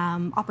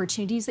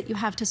opportunities that you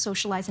have to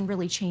socialize and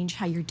really change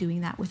how you're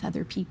doing that with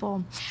other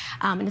people.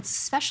 And it's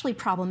especially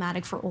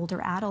problematic for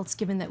older adults,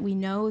 given that we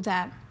know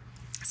that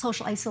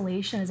social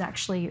isolation is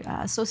actually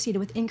associated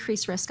with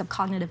increased risk of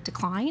cognitive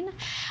decline.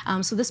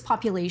 So this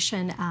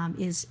population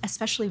is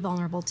especially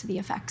vulnerable to the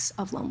effects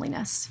of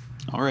loneliness.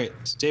 All right,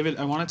 David,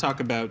 I want to talk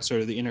about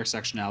sort of the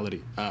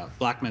intersectionality,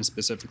 Black men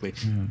specifically.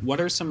 What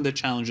are some of the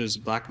challenges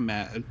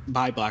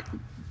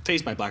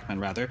faced by Black men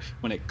rather,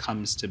 when it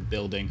comes to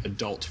building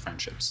adult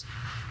friendships?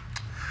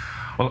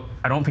 Well,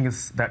 I don't think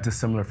it's that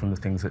dissimilar from the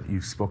things that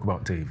you spoke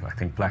about, Dave. I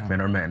think Black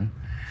men are men,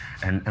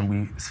 and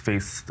we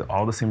face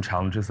all the same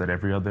challenges that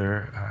every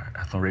other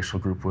ethno-racial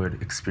group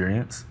would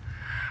experience.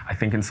 I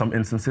think in some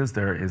instances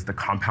there is the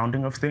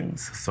compounding of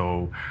things.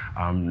 So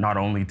not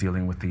only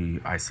dealing with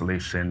the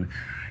isolation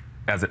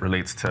as it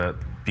relates to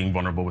being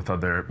vulnerable with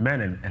other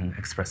men and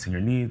expressing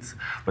your needs,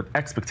 but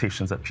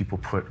expectations that people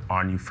put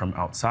on you from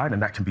outside,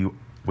 and that can be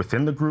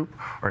within the group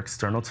or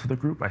external to the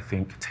group, I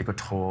think take a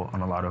toll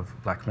on a lot of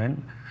Black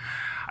men.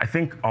 I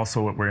think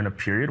also we're in a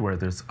period where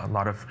there's a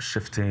lot of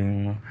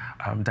shifting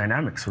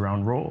dynamics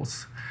around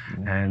roles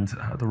and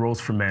the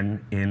roles for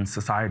men in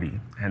society.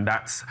 And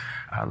that's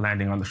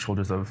landing on the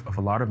shoulders of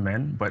a lot of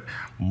men, but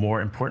more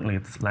importantly,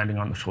 it's landing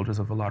on the shoulders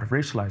of a lot of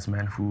racialized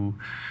men who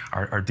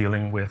are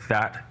dealing with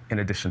that in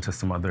addition to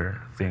some other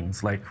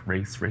things like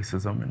race,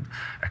 racism, and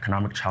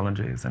economic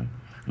challenges, and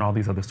all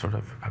these other sort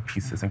of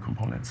pieces and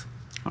components.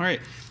 All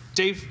right.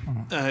 Dave,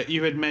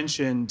 you had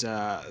mentioned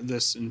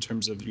this in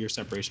terms of your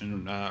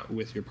separation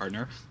with your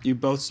partner. You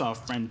both saw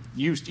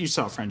you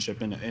saw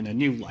friendship in a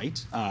new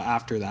light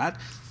after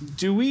that.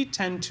 Do we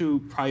tend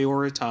to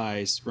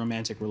prioritize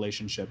romantic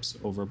relationships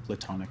over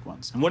platonic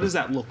ones? And what does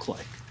that look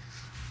like?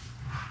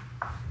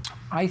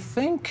 I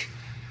think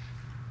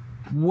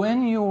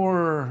when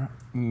you're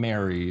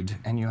married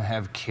and you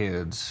have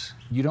kids,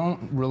 you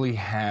don't really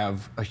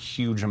have a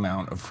huge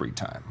amount of free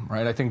time,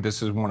 right? I think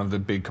this is one of the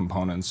big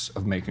components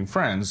of making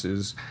friends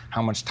is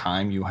how much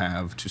time you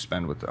have to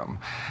spend with them.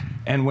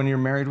 And when you're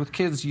married with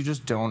kids, you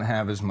just don't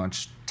have as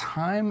much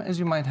time as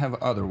you might have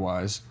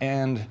otherwise.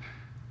 And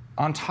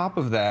on top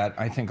of that,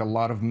 I think a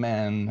lot of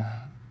men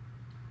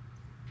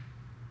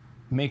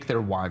make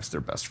their wives their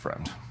best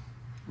friend.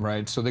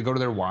 Right? So they go to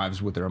their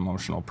wives with their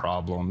emotional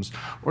problems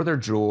or their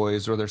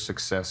joys or their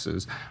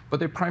successes, but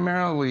they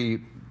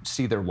primarily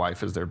see their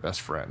wife as their best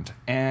friend.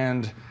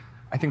 And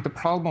I think the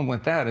problem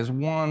with that is,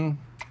 one,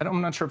 I'm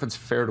not sure if it's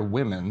fair to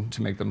women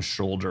to make them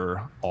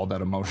shoulder all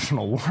that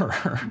emotional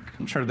work.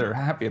 I'm sure they're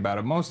happy about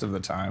it most of the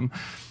time.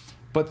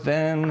 But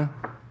then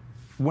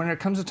when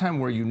it comes a time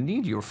where you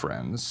need your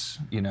friends,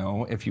 you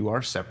know, if you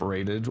are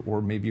separated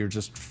or maybe you're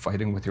just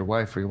fighting with your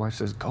wife or your wife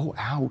says, go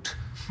out,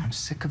 I'm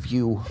sick of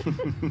you,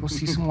 go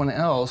see someone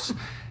else,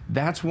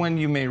 that's when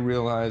you may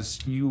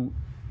realize you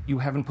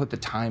haven't put the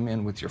time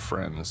in with your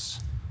friends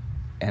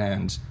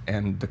and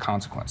the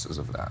consequences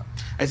of that.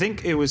 I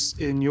think it was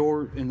in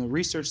the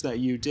research that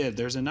you did,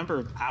 there's a number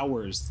of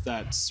hours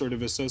that's sort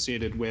of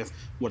associated with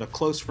what a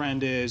close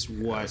friend is,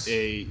 what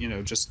a,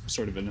 just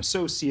sort of an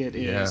associate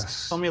is.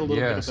 Yes. Tell me a little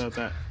bit about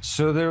that.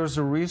 So there was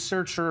a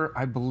researcher,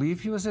 I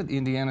believe he was at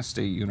Indiana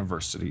State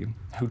University,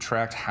 who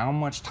tracked how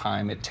much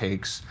time it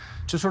takes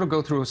to sort of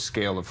go through a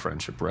scale of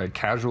friendship, right?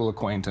 Casual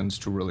acquaintance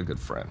to really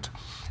good friend.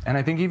 And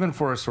I think even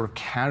for a sort of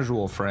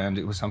casual friend,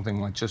 it was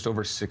something like just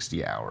over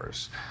 60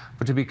 hours.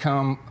 But to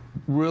become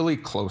really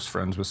close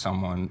friends with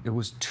someone, it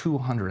was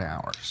 200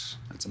 hours.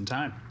 That's some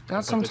time.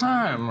 That's some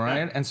time,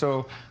 right? Yeah. And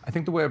so I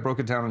think the way I broke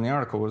it down in the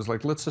article was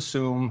like, let's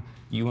assume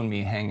you and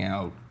me hang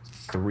out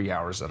 3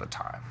 hours at a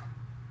time,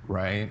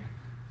 right?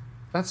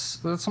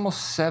 That's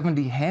almost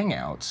 70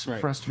 hangouts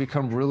for us to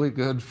become really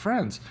good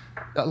friends.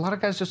 A lot of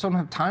guys just don't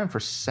have time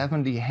for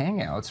 70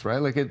 hangouts, right?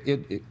 Like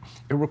it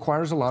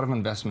requires a lot of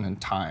investment in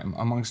time,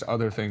 amongst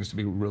other things, to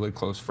be really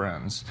close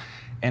friends.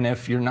 And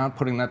if you're not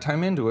putting that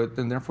time into it,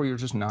 then therefore you're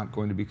just not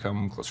going to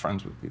become close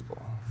friends with people.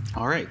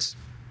 All right.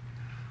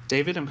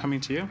 David, I'm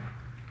coming to you.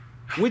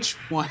 Which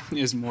one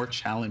is more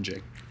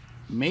challenging?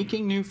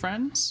 Making new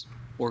friends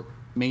or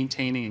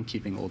maintaining and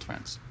keeping old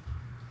friends?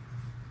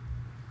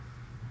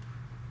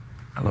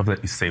 I love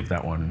that you saved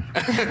that one.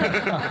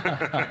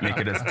 Make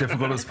it as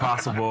difficult as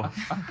possible.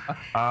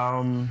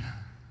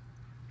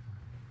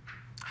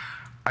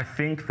 I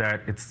think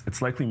that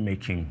it's likely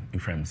making new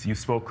friends. You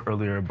spoke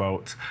earlier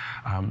about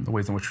the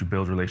ways in which we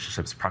build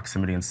relationships,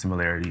 proximity and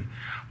similarity.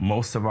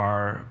 Most of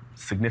our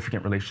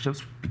significant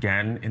relationships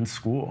began in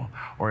school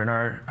or in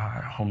our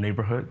home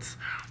neighborhoods,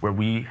 where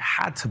we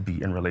had to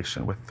be in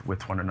relation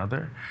with one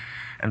another.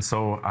 And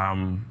so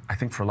I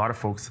think for a lot of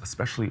folks,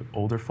 especially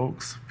older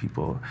folks,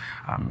 people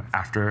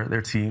after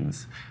their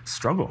teens,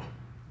 struggle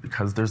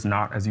because there's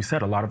not, as you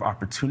said, a lot of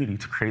opportunity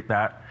to create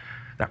that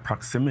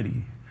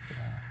proximity.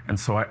 Yeah. And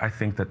so I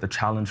think that the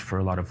challenge for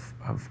a lot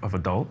of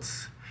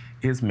adults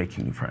is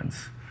making new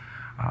friends.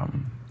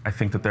 I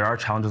think that there are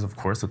challenges, of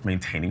course, with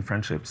maintaining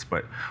friendships,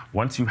 but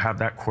once you have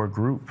that core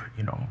group,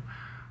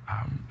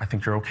 I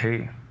think you're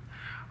okay.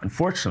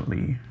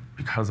 Unfortunately,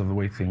 because of the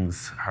way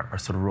things are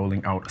sort of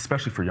rolling out,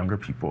 especially for younger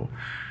people,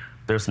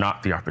 there's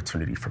not the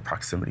opportunity for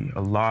proximity.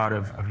 A lot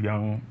of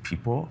young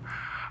people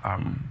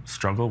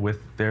struggle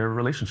with their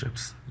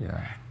relationships.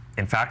 Yeah.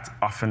 In fact,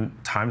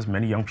 oftentimes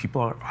many young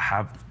people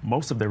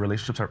most of their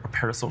relationships are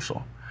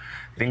parasocial.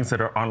 Things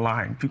that are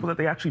online, people that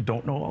they actually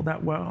don't know all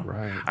that well.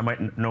 Right. I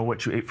might know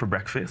what you ate for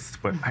breakfast,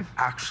 but I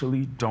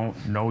actually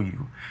don't know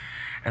you.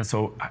 And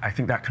so I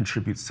think that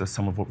contributes to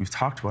some of what we've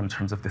talked about in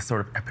terms of this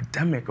sort of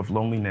epidemic of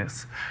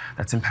loneliness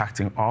that's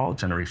impacting all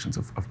generations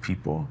of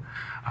people,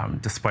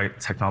 despite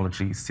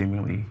technology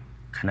seemingly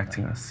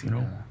connecting us,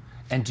 Yeah.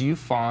 And do you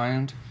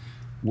find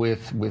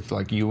with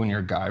like you and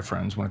your guy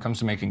friends, when it comes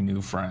to making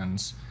new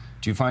friends,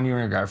 do you find you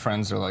and your guy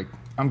friends are like,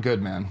 I'm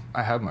good, man,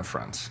 I have my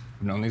friends?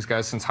 I've known these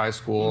guys since high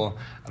school.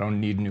 I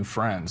don't need new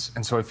friends.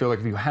 And so I feel like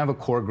if you have a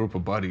core group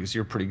of buddies,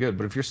 you're pretty good.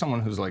 But if you're someone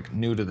who's like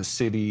new to the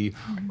city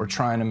or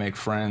trying to make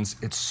friends,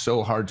 it's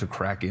so hard to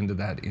crack into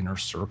that inner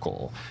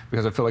circle.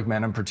 Because I feel like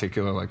men in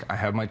particular, like I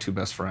have my 2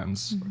 best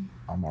friends,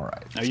 I'm all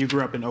right. Now you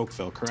grew up in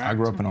Oakville, correct? I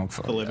grew up in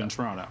Oakville. To live in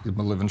Toronto.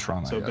 I live in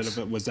Toronto, So yes.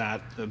 was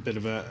that a bit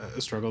of a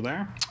struggle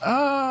there?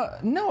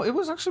 No, it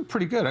was actually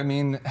pretty good. I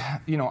mean,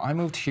 you know, I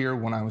moved here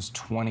when I was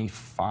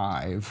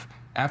 25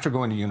 after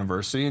going to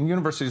university. And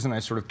university is a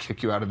nice sort of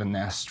kick you out of the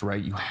nest,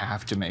 right? You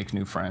have to make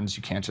new friends.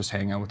 You can't just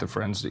hang out with the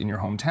friends in your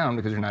hometown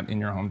because you're not in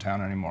your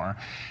hometown anymore.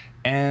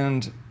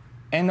 And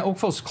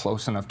Oakville's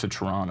close enough to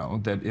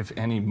Toronto that if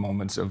any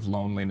moments of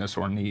loneliness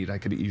or need, I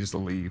could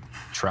easily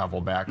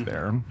travel back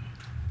there.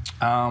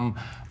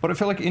 But I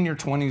feel like in your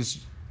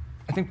 20s,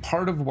 I think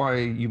part of why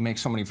you make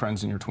so many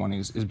friends in your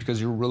 20s is because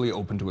you're really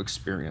open to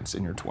experience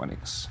in your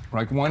 20s.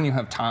 Like, one, you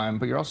have time,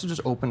 but you're also just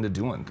open to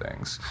doing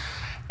things.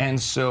 And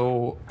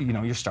so, you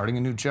know, you're starting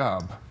a new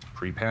job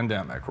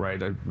pre-pandemic, right?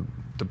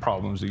 The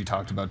problems that you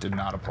talked about did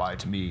not apply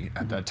to me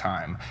at that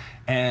time.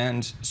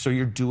 And so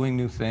you're doing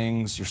new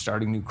things, you're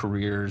starting new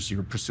careers,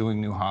 you're pursuing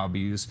new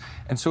hobbies.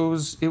 And so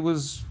it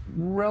was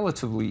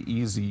relatively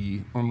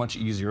easy, or much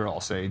easier,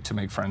 I'll say, to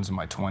make friends in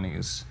my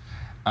 20s.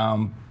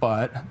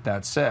 But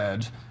that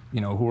said, you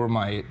know, who are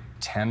my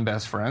 10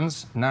 best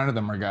friends? 9 of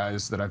them are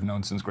guys that I've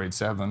known since grade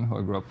 7, who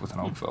I grew up with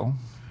in Oakville.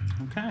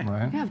 Okay.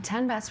 Right? You have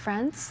 10 best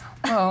friends?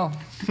 Well,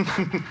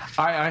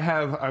 I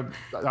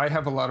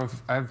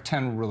have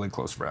 10 really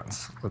close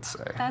friends, let's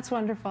say. That's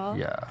wonderful.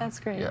 Yeah. That's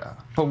great. Yeah.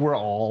 But we're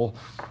all,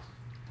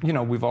 you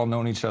know, we've all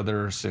known each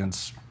other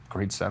since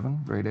grade 7,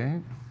 grade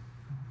 8.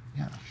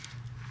 Yeah.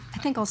 I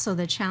think also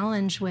the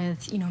challenge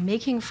with, you know,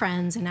 making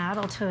friends in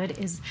adulthood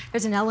is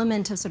there's an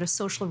element of sort of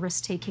social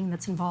risk-taking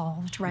that's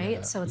involved, right?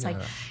 Yeah, so it's yeah.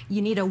 like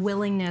you need a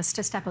willingness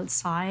to step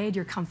outside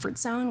your comfort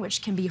zone,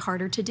 which can be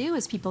harder to do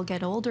as people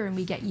get older and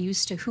we get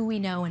used to who we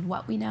know and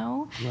what we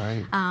know.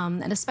 Right.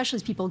 And especially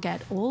as people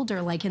get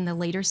older, like in the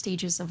later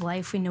stages of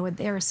life, we know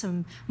there are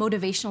some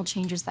motivational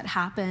changes that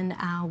happen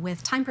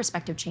with time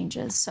perspective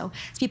changes. So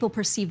as people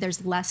perceive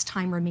there's less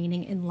time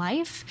remaining in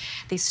life,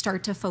 they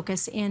start to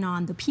focus in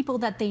on the people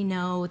that they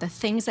know, the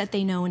things that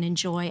they know and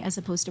enjoy, as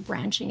opposed to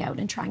branching out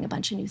and trying a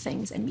bunch of new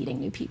things and meeting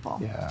new people.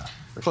 Yeah.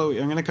 Chloe,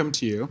 I'm going to come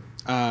to you.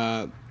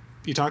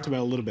 You talked about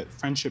a little bit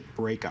friendship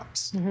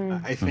breakups.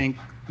 I think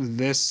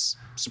this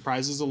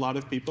surprises a lot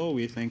of people.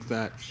 I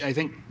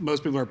think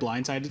most people are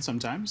blindsided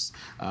sometimes.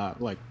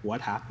 Like,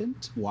 what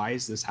happened? Why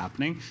is this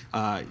happening?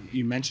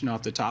 You mentioned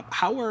off the top,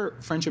 how are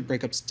friendship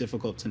breakups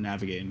difficult to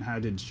navigate, and how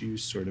did you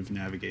sort of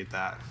navigate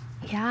that?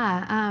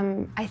 Yeah,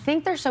 I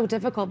think they're so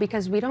difficult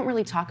because we don't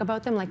really talk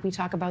about them like we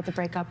talk about the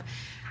breakup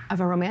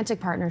of a romantic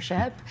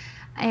partnership.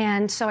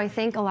 And so I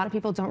think a lot of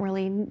people don't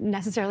really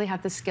necessarily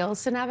have the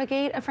skills to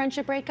navigate a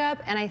friendship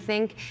breakup. And I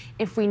think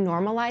if we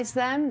normalize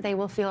them, they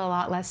will feel a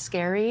lot less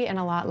scary and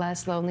a lot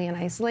less lonely and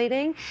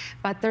isolating.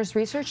 But there's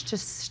research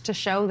to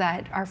show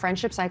that our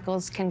friendship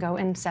cycles can go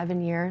in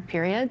 7-year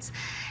periods.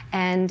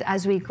 And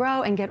as we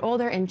grow and get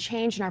older and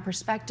change and our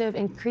perspective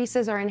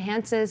increases or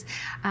enhances,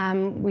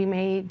 we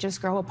may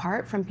just grow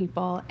apart from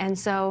people. And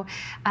so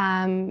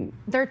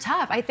they're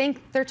tough. I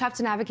think they're tough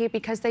to navigate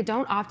because they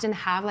don't often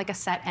have like a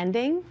set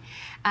ending.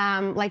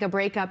 Like a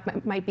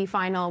breakup might be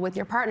final with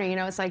your partner. You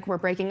know, it's like, we're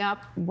breaking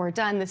up, we're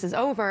done, this is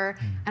over.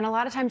 And a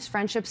lot of times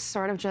friendships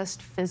sort of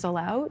just fizzle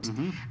out.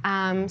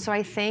 So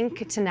I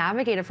think to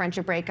navigate a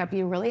friendship breakup,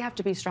 you really have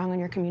to be strong on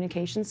your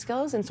communication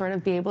skills and sort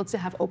of be able to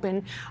have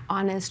open,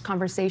 honest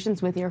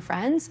conversations with your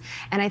friends.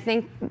 And I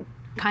think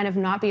kind of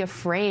not be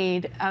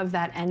afraid of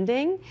that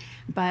ending.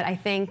 But I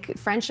think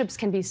friendships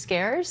can be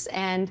scarce.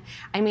 And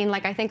I mean,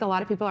 like, I think a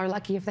lot of people are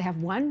lucky if they have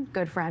one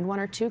good friend, 1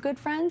 or 2 good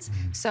friends.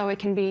 So it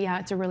can be,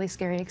 it's a really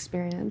scary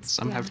experience.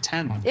 Some have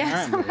 10.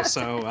 Yes. Apparently.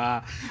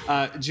 So,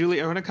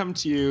 Julie, I want to come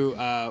to you.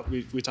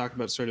 We talked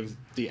about sort of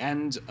the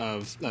end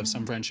of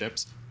some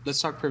friendships.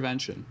 Let's talk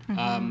prevention.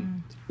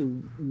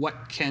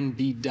 What can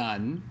be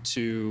done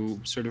to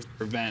sort of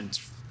prevent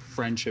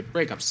friendship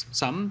breakups?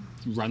 Some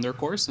run their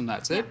course and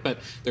that's it, but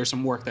there's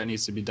some work that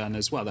needs to be done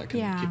as well that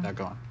can keep that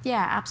going.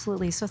 Yeah,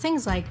 absolutely. So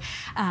things like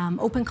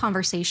open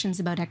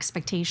conversations about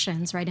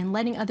expectations, right? And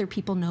letting other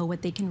people know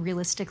what they can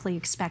realistically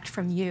expect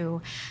from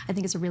you, I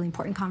think is a really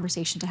important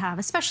conversation to have,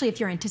 especially if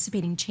you're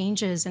anticipating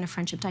changes in a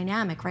friendship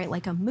dynamic, right?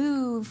 Like a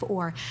move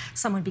or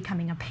someone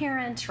becoming a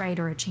parent, right?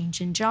 Or a change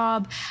in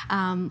job.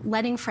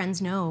 Letting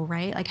friends know,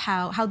 right? Like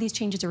how these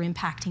changes are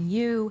impacting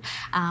you.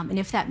 And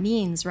if that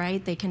means,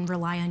 right, they can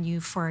rely on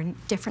you for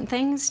different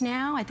things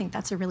now, I think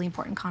that's a really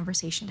important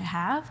conversation to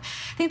have.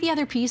 I think the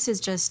other piece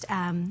is just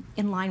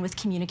in line with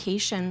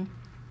communication.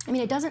 I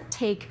mean, it doesn't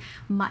take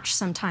much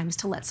sometimes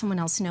to let someone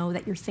else know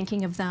that you're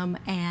thinking of them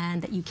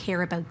and that you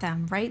care about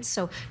them, right?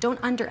 So don't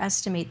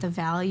underestimate the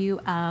value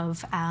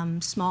of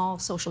small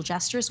social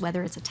gestures,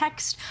 whether it's a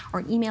text or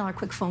an email or a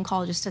quick phone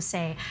call, just to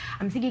say,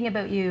 I'm thinking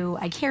about you,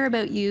 I care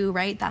about you,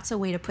 right? That's a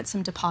way to put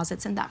some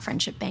deposits in that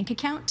friendship bank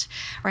account,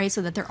 right?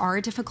 So that there are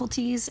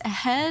difficulties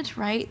ahead,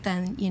 right?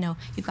 Then, you know,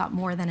 you've got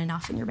more than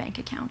enough in your bank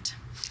account.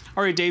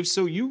 All right, Dave,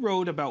 so you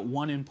wrote about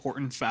one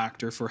important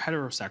factor for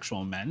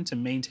heterosexual men to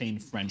maintain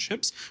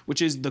friendships,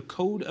 which is the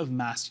code of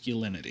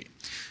masculinity.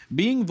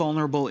 Being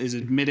vulnerable is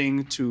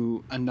admitting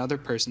to another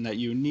person that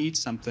you need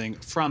something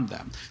from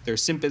them. Their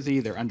sympathy,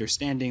 their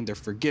understanding, their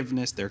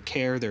forgiveness, their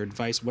care, their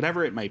advice,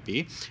 whatever it might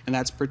be. And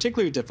that's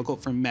particularly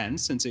difficult for men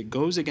since it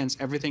goes against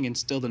everything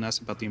instilled in us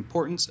about the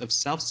importance of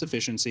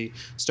self-sufficiency,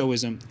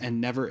 stoicism, and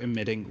never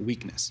admitting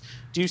weakness.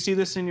 Do you see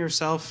this in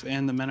yourself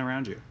and the men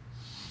around you?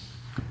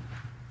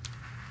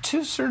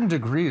 To certain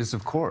degrees,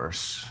 of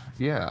course.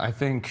 Yeah, I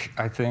think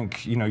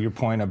your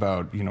point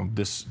about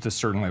this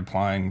certainly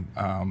applying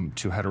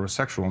to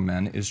heterosexual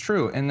men is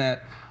true, in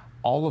that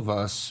all of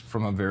us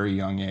from a very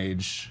young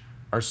age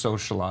are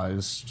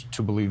socialized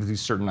to believe these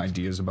certain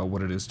ideas about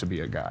what it is to be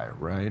a guy,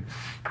 right?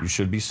 You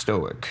should be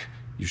stoic.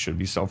 You should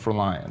be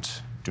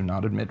self-reliant. Do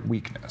not admit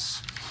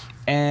weakness.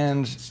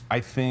 And I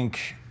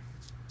think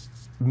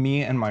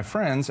me and my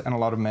friends and a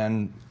lot of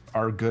men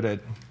are good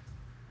at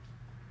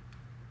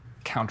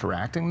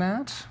counteracting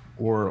that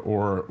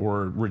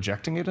or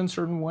rejecting it in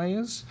certain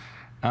ways.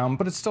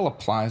 But it still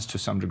applies to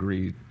some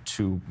degree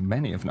to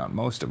many, if not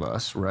most of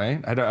us,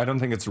 right? I don't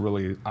think it's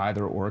really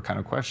either or kind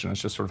of question.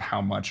 It's just sort of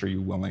how much are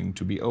you willing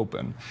to be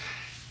open?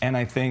 And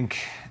I think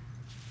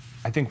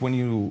when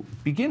you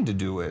begin to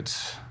do it,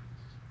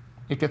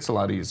 it gets a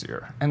lot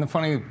easier. And the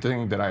funny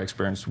thing that I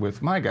experienced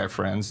with my guy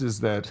friends is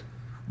that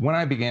when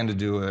I began to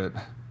do it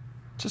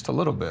just a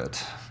little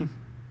bit,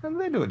 and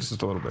they do it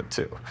just a little bit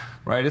too,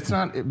 right? It's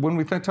not, when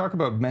we talk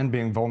about men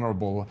being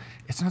vulnerable,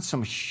 it's not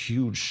some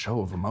huge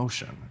show of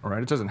emotion,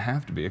 right? It doesn't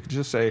have to be. It could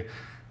just say,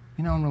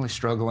 I'm really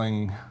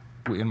struggling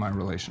in my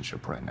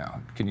relationship right now.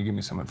 Can you give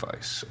me some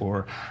advice?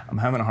 Or I'm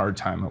having a hard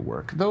time at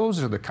work.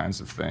 Those are the kinds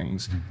of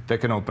things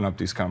that can open up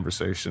these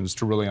conversations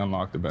to really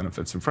unlock the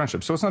benefits of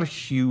friendship. So it's not a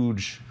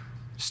huge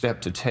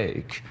step to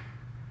take,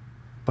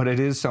 but it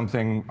is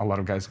something a lot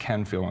of guys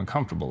can feel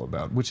uncomfortable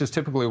about, which is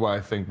typically why I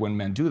think when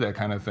men do that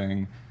kind of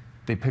thing,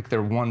 they pick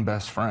their one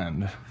best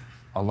friend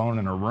alone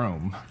in a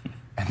room,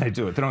 and they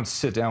do it. They don't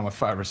sit down with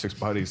 5 or 6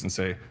 buddies and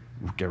say,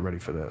 get ready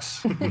for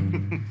this.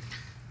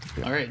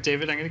 Yeah. All right,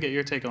 David, I'm going to get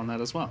your take on that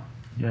as well.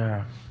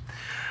 Yeah.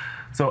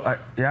 So,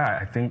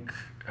 I think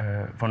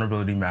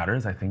vulnerability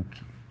matters. I think,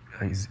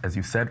 as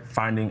you said,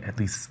 finding at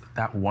least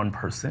that one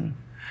person.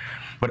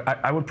 But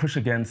I would push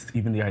against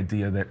even the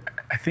idea that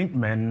I think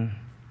men,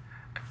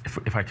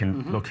 if I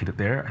can locate it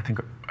there, I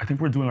think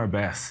we're doing our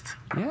best.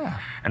 Yeah.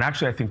 And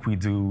actually, I think we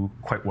do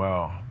quite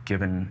well,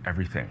 given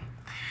everything.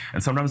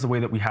 And sometimes the way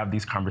that we have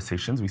these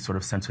conversations, we sort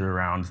of center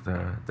around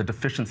the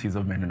deficiencies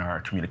of men in our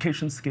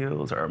communication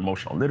skills, our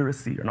emotional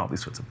literacy, and all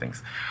these sorts of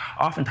things,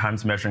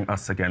 oftentimes measuring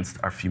us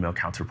against our female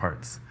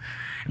counterparts.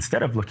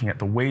 Instead of looking at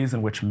the ways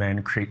in which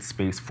men create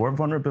space for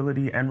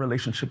vulnerability and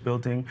relationship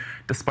building,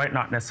 despite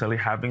not necessarily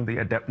having the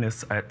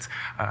adeptness at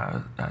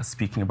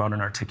speaking about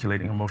and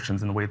articulating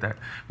emotions in a way that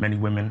many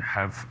women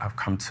have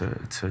come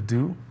to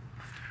do.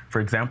 For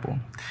example,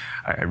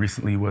 I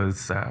recently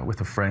was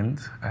with a friend,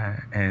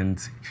 and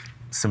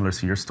similar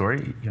to your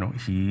story,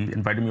 he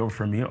invited me over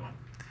for a meal.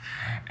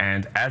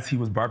 And as he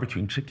was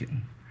barbecuing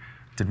chicken,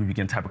 did we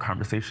begin to have a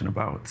conversation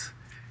about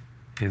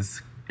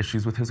his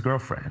issues with his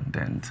girlfriend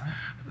and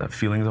the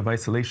feelings of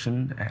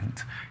isolation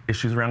and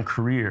issues around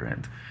career.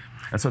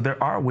 And so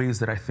there are ways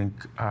that I think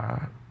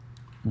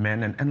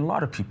men and a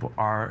lot of people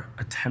are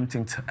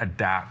attempting to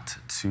adapt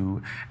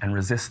to and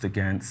resist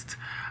against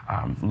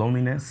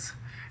loneliness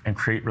and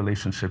create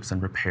relationships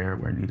and repair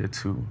where needed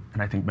to.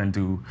 And I think men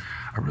do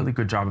a really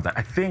good job of that.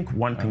 I think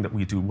one thing that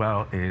we do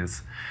well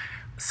is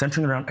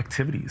centering around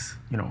activities.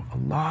 A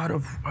lot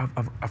of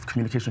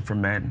communication for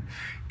men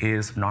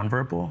is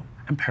nonverbal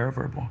and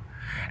paraverbal.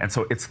 And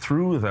so it's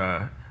through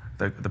the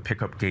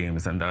pickup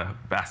games and the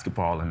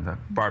basketball and the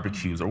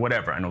barbecues or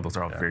whatever. I know those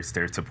are all very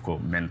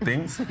stereotypical men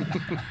things.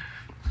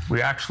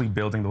 We're actually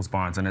building those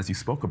bonds, and as you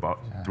spoke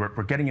about,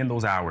 we're getting in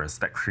those hours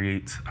that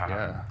create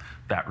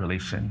that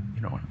relation,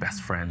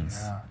 best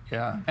friends.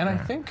 And I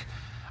think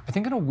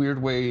in a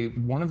weird way,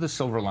 one of the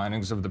silver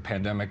linings of the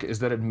pandemic is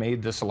that it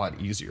made this a lot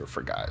easier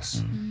for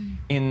guys.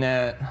 In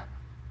that,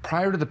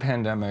 prior to the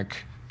pandemic,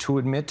 to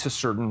admit to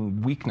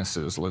certain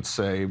weaknesses, let's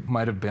say,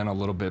 might have been a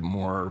little bit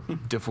more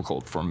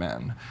difficult for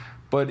men.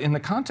 But in the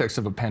context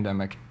of a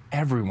pandemic,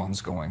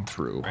 everyone's going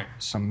through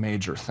some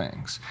major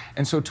things.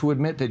 And so to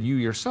admit that you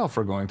yourself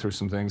are going through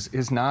some things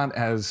is not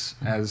as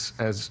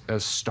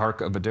stark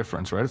of a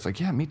difference, right? It's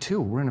like, yeah, me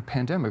too. We're in a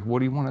pandemic. What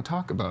do you want to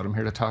talk about? I'm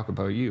here to talk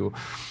about you.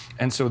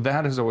 And so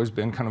that has always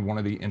been kind of one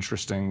of the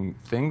interesting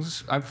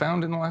things I've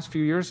found in the last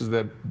few years, is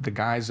that the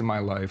guys in my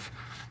life,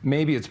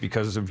 maybe it's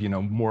because of,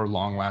 more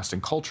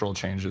long-lasting cultural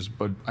changes,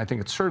 but I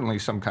think it's certainly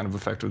some kind of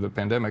effect of the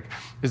pandemic,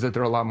 is that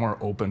they're a lot more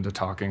open to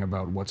talking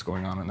about what's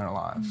going on in their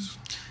lives.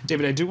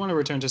 David, I do want to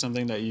return to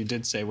something that you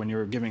did say when you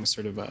were giving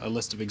sort of a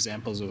list of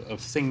examples of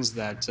things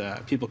that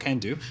people can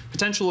do.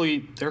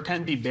 Potentially, there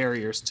can be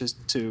barriers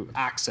to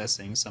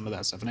accessing some of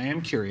that stuff. And I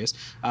am curious,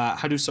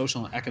 how do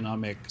social and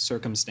economic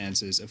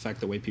circumstances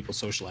affect the way people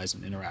socialize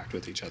and interact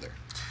with each other?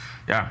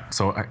 Yeah,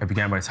 so I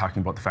began by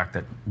talking about the fact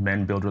that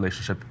men build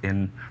relationship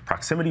in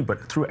proximity,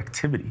 but through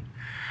activity.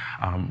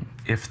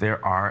 If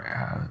there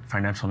are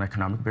financial and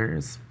economic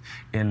barriers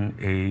in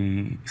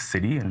a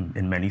city, and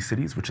in many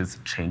cities, which is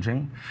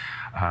changing,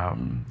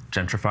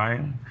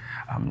 gentrifying,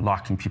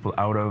 locking people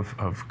out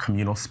of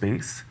communal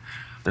space,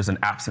 there's an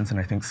absence, and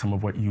I think some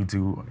of what you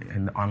do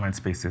in the online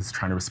space is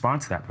trying to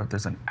respond to that, but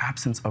there's an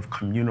absence of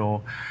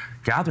communal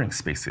gathering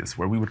spaces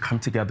where we would come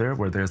together,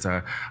 where there's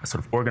a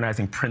sort of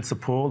organizing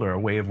principle or a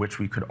way of which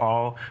we could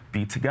all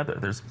be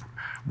together.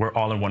 We're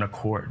all in one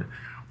accord.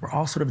 We're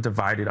all sort of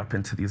divided up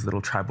into these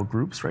little tribal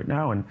groups right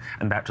now, and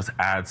that just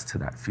adds to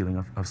that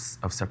feeling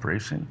of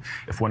separation.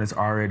 If one is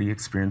already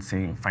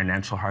experiencing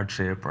financial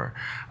hardship or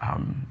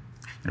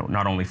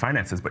not only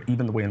finances, but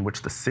even the way in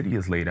which the city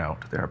is laid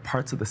out. There are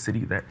parts of the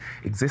city that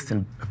exist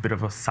in a bit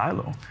of a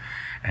silo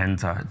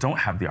and don't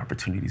have the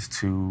opportunities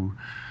to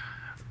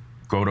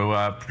go to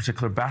a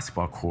particular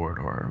basketball court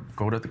or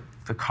go to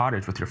the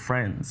cottage with your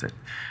friends.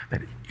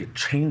 That it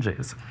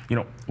changes.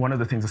 One of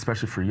the things,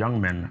 especially for young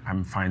men,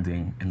 I'm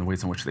finding in the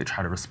ways in which they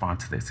try to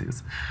respond to this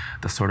is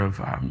the sort of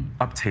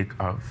uptake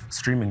of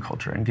streaming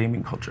culture and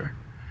gaming culture.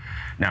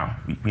 Now,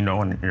 we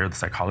know, and you're the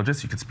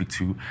psychologist, you could speak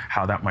to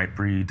how that might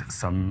breed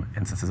some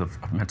instances of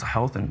mental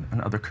health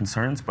and other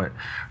concerns, but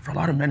for a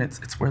lot of men,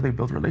 it's where they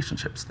build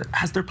relationships. That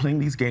as they're playing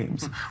these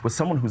games with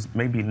someone who's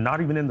maybe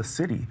not even in the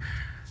city,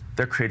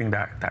 they're creating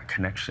that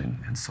connection.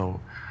 And so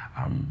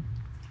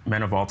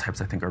men of all types,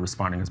 I think, are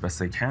responding as best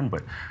they can,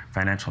 but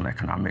financial and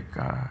economic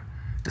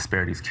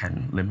disparities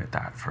can limit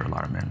that for a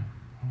lot of men.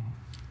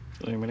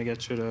 I'm going to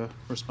get you to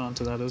respond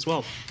to that as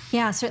well.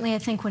 Yeah, certainly I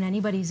think when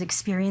anybody's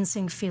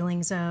experiencing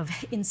feelings of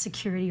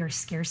insecurity or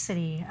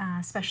scarcity,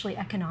 especially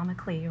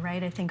economically,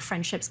 right, I think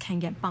friendships can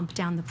get bumped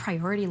down the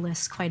priority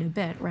list quite a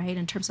bit, right,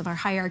 in terms of our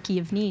hierarchy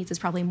of needs. It's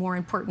probably more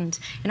important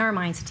in our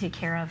minds to take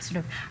care of sort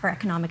of our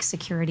economic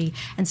security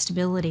and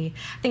stability.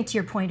 I think to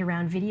your point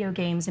around video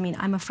games, I mean,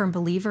 I'm a firm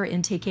believer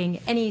in taking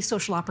any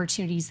social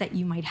opportunities that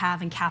you might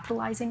have and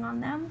capitalizing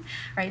on them,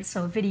 right?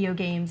 So video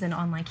games and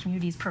online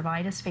communities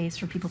provide a space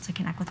for people to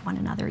connect with one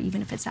another,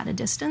 even if it's at a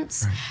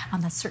distance.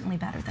 Right. That's certainly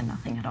better than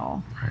nothing at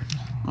all. Right.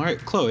 All right,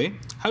 Chloe,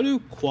 how do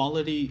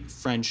quality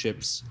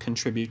friendships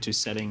contribute to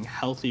setting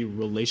healthy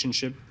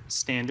relationship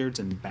standards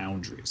and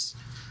boundaries?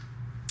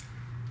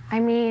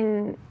 I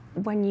mean,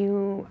 when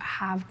you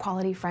have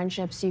quality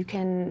friendships, you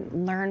can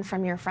learn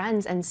from your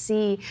friends and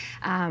see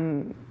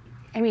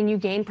you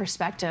gain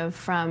perspective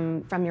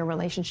from your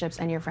relationships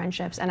and your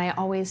friendships. And I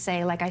always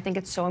say, I think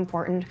it's so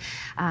important,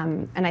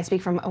 and I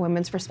speak from a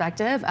women's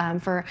perspective,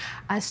 for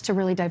us to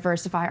really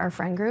diversify our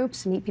friend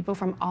groups, meet people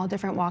from all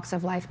different walks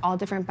of life, all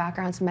different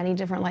backgrounds, many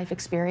different life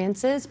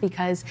experiences,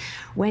 because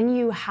when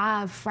you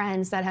have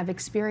friends that have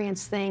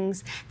experienced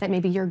things that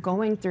maybe you're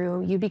going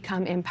through, you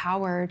become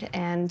empowered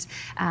and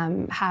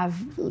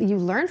you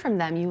learn from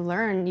them.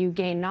 You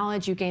gain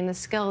knowledge, you gain the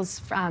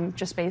skills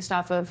just based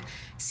off of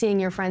seeing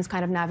your friends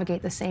kind of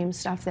navigate the same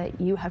stuff that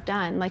you have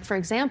done. Like, for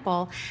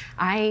example,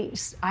 I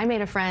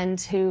made a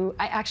friend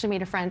I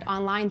made a friend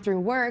online through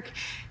work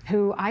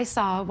who I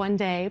saw one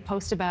day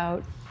post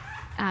about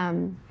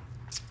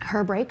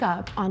her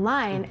breakup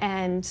online,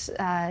 and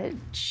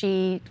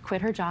she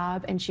quit her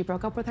job and she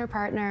broke up with her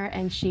partner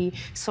and she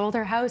sold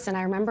her house. And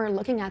I remember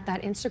looking at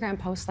that Instagram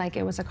post like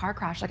it was a car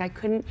crash. Like, I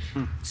couldn't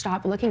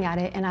stop looking at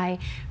it. And I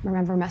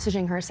remember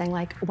messaging her saying,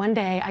 like, one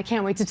day I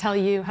can't wait to tell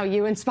you how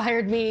you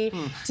inspired me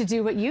to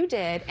do what you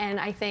did. And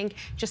I think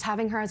just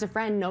having her as a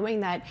friend, knowing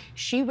that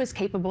she was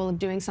capable of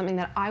doing something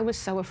that I was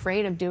so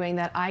afraid of doing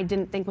that I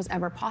didn't think was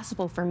ever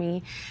possible for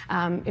me,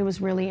 it was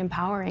really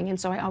empowering. And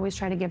so I always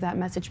try to give that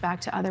message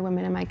back to other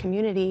women in my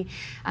community.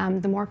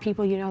 The more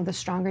people you know, the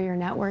stronger your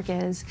network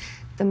is,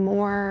 the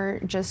more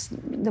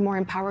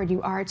empowered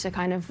you are to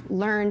kind of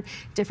learn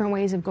different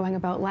ways of going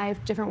about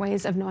life, different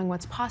ways of knowing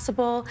what's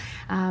possible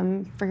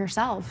for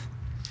yourself.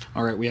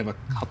 All right, we have a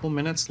couple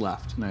minutes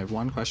left, and I have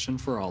one question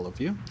for all of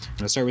you. I'm going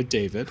to start with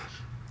David.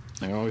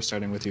 I'm always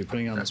starting with you,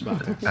 putting you on the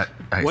spot.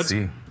 I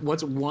see.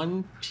 What's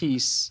one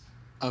piece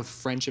of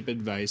friendship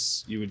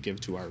advice you would give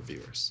to our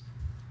viewers?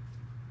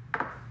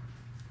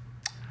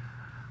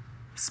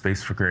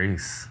 Space for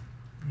grace.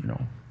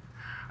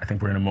 I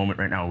think we're in a moment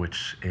right now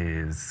which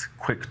is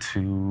quick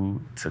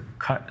to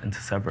cut and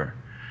to sever.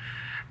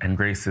 And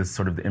grace is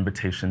sort of the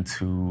invitation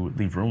to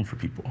leave room for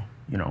people,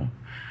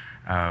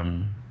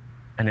 And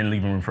in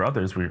leaving room for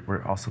others,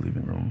 we're also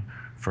leaving room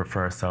for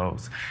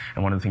ourselves.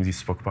 And one of the things you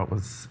spoke about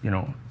was,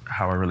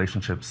 how our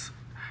relationships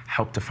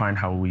help define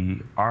how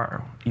we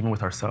are, even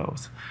with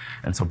ourselves.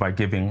 And so by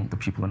giving the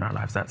people in our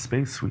lives that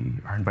space, we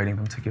are inviting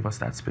them to give us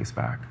that space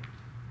back.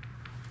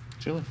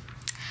 Julie?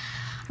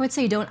 I would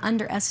say don't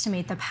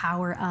underestimate the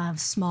power of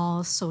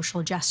small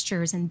social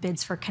gestures and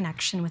bids for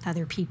connection with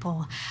other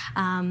people.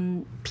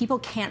 People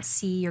can't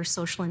see your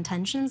social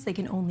intentions, they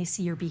can only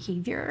see your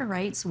behavior,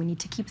 right? So we need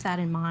to keep that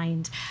in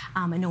mind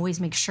and always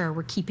make sure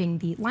we're keeping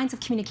the lines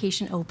of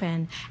communication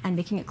open and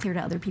making it clear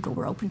to other people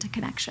we're open to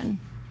connection.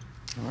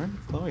 All right,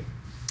 Chloe.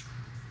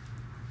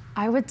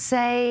 I would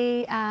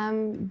say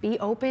be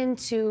open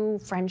to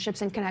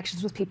friendships and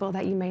connections with people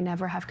that you may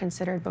never have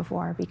considered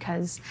before,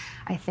 because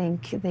I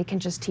think they can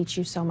just teach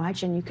you so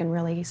much, and you can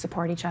really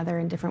support each other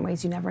in different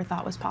ways you never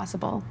thought was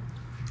possible.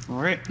 All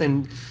right,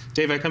 and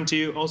Dave, I come to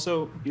you.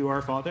 Also, you are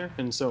a father,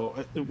 and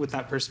so with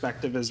that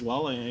perspective as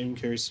well, I'm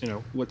curious,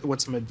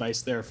 what's some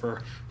advice there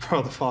for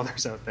all the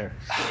fathers out there?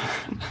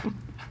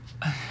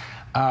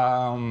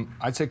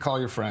 I'd say call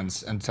your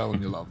friends and tell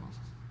them you love them.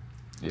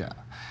 Yeah,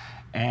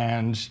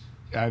 and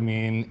I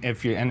mean,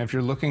 if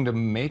you're looking to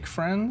make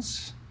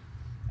friends,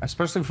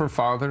 especially for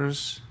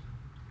fathers,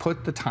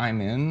 put the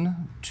time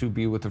in to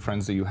be with the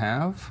friends that you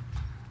have.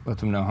 Let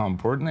them know how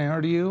important they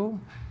are to you.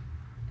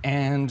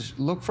 And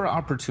look for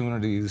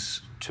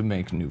opportunities to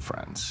make new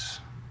friends,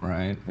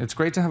 right? It's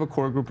great to have a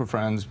core group of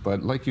friends,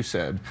 but like you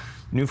said,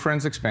 new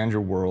friends expand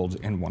your world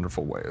in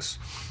wonderful ways.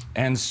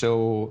 And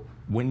so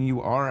when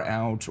you are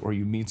out or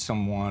you meet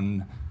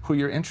someone who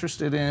you're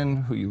interested in,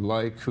 who you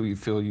like, who you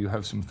feel you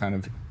have some kind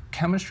of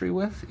chemistry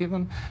with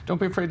even, don't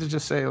be afraid to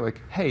just say like,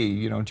 hey, do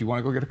you want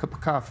to go get a cup of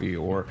coffee?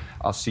 Or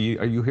I'll see you,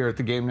 are you here at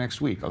the game next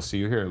week? I'll see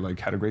you here, like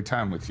had a great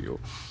time with you.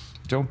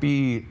 Don't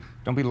be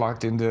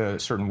locked into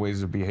certain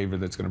ways of behavior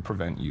that's going to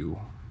prevent you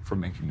from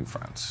making new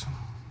friends.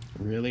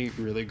 Really,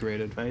 really great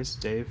advice.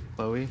 Dave,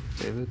 Chloe,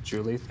 David,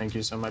 Julie, thank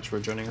you so much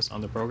for joining us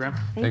on the program.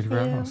 Thank you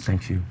very much.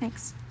 Thank you.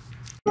 Thanks.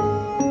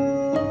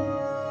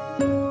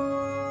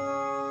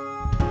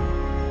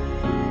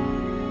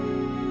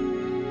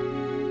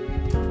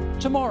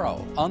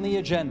 Tomorrow on the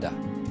agenda.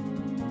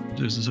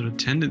 There's a sort of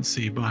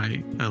tendency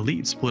by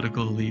elites,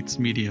 political elites,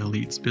 media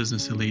elites,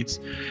 business elites,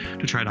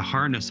 to try to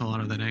harness a lot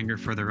of that anger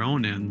for their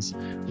own ends,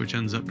 which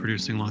ends up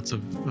producing lots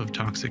of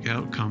toxic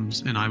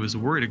outcomes. And I was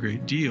worried a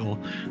great deal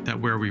that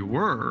where we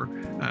were,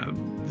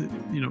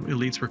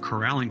 elites were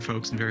corralling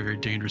folks in very, very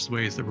dangerous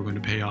ways that were going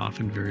to pay off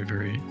in very,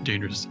 very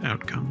dangerous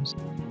outcomes.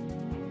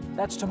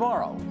 That's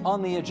tomorrow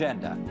on the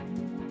agenda.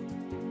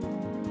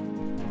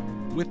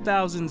 With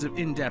thousands of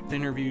in-depth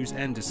interviews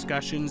and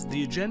discussions,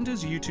 The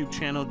Agenda's YouTube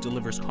channel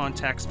delivers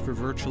context for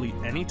virtually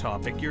any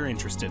topic you're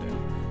interested in.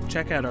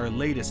 Check out our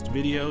latest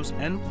videos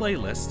and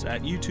playlists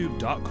at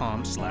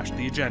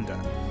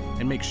youtube.com/theagenda.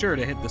 And make sure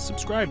to hit the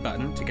subscribe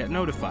button to get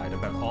notified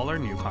about all our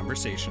new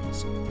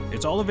conversations.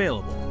 It's all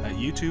available at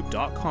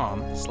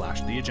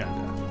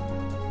youtube.com/theagenda.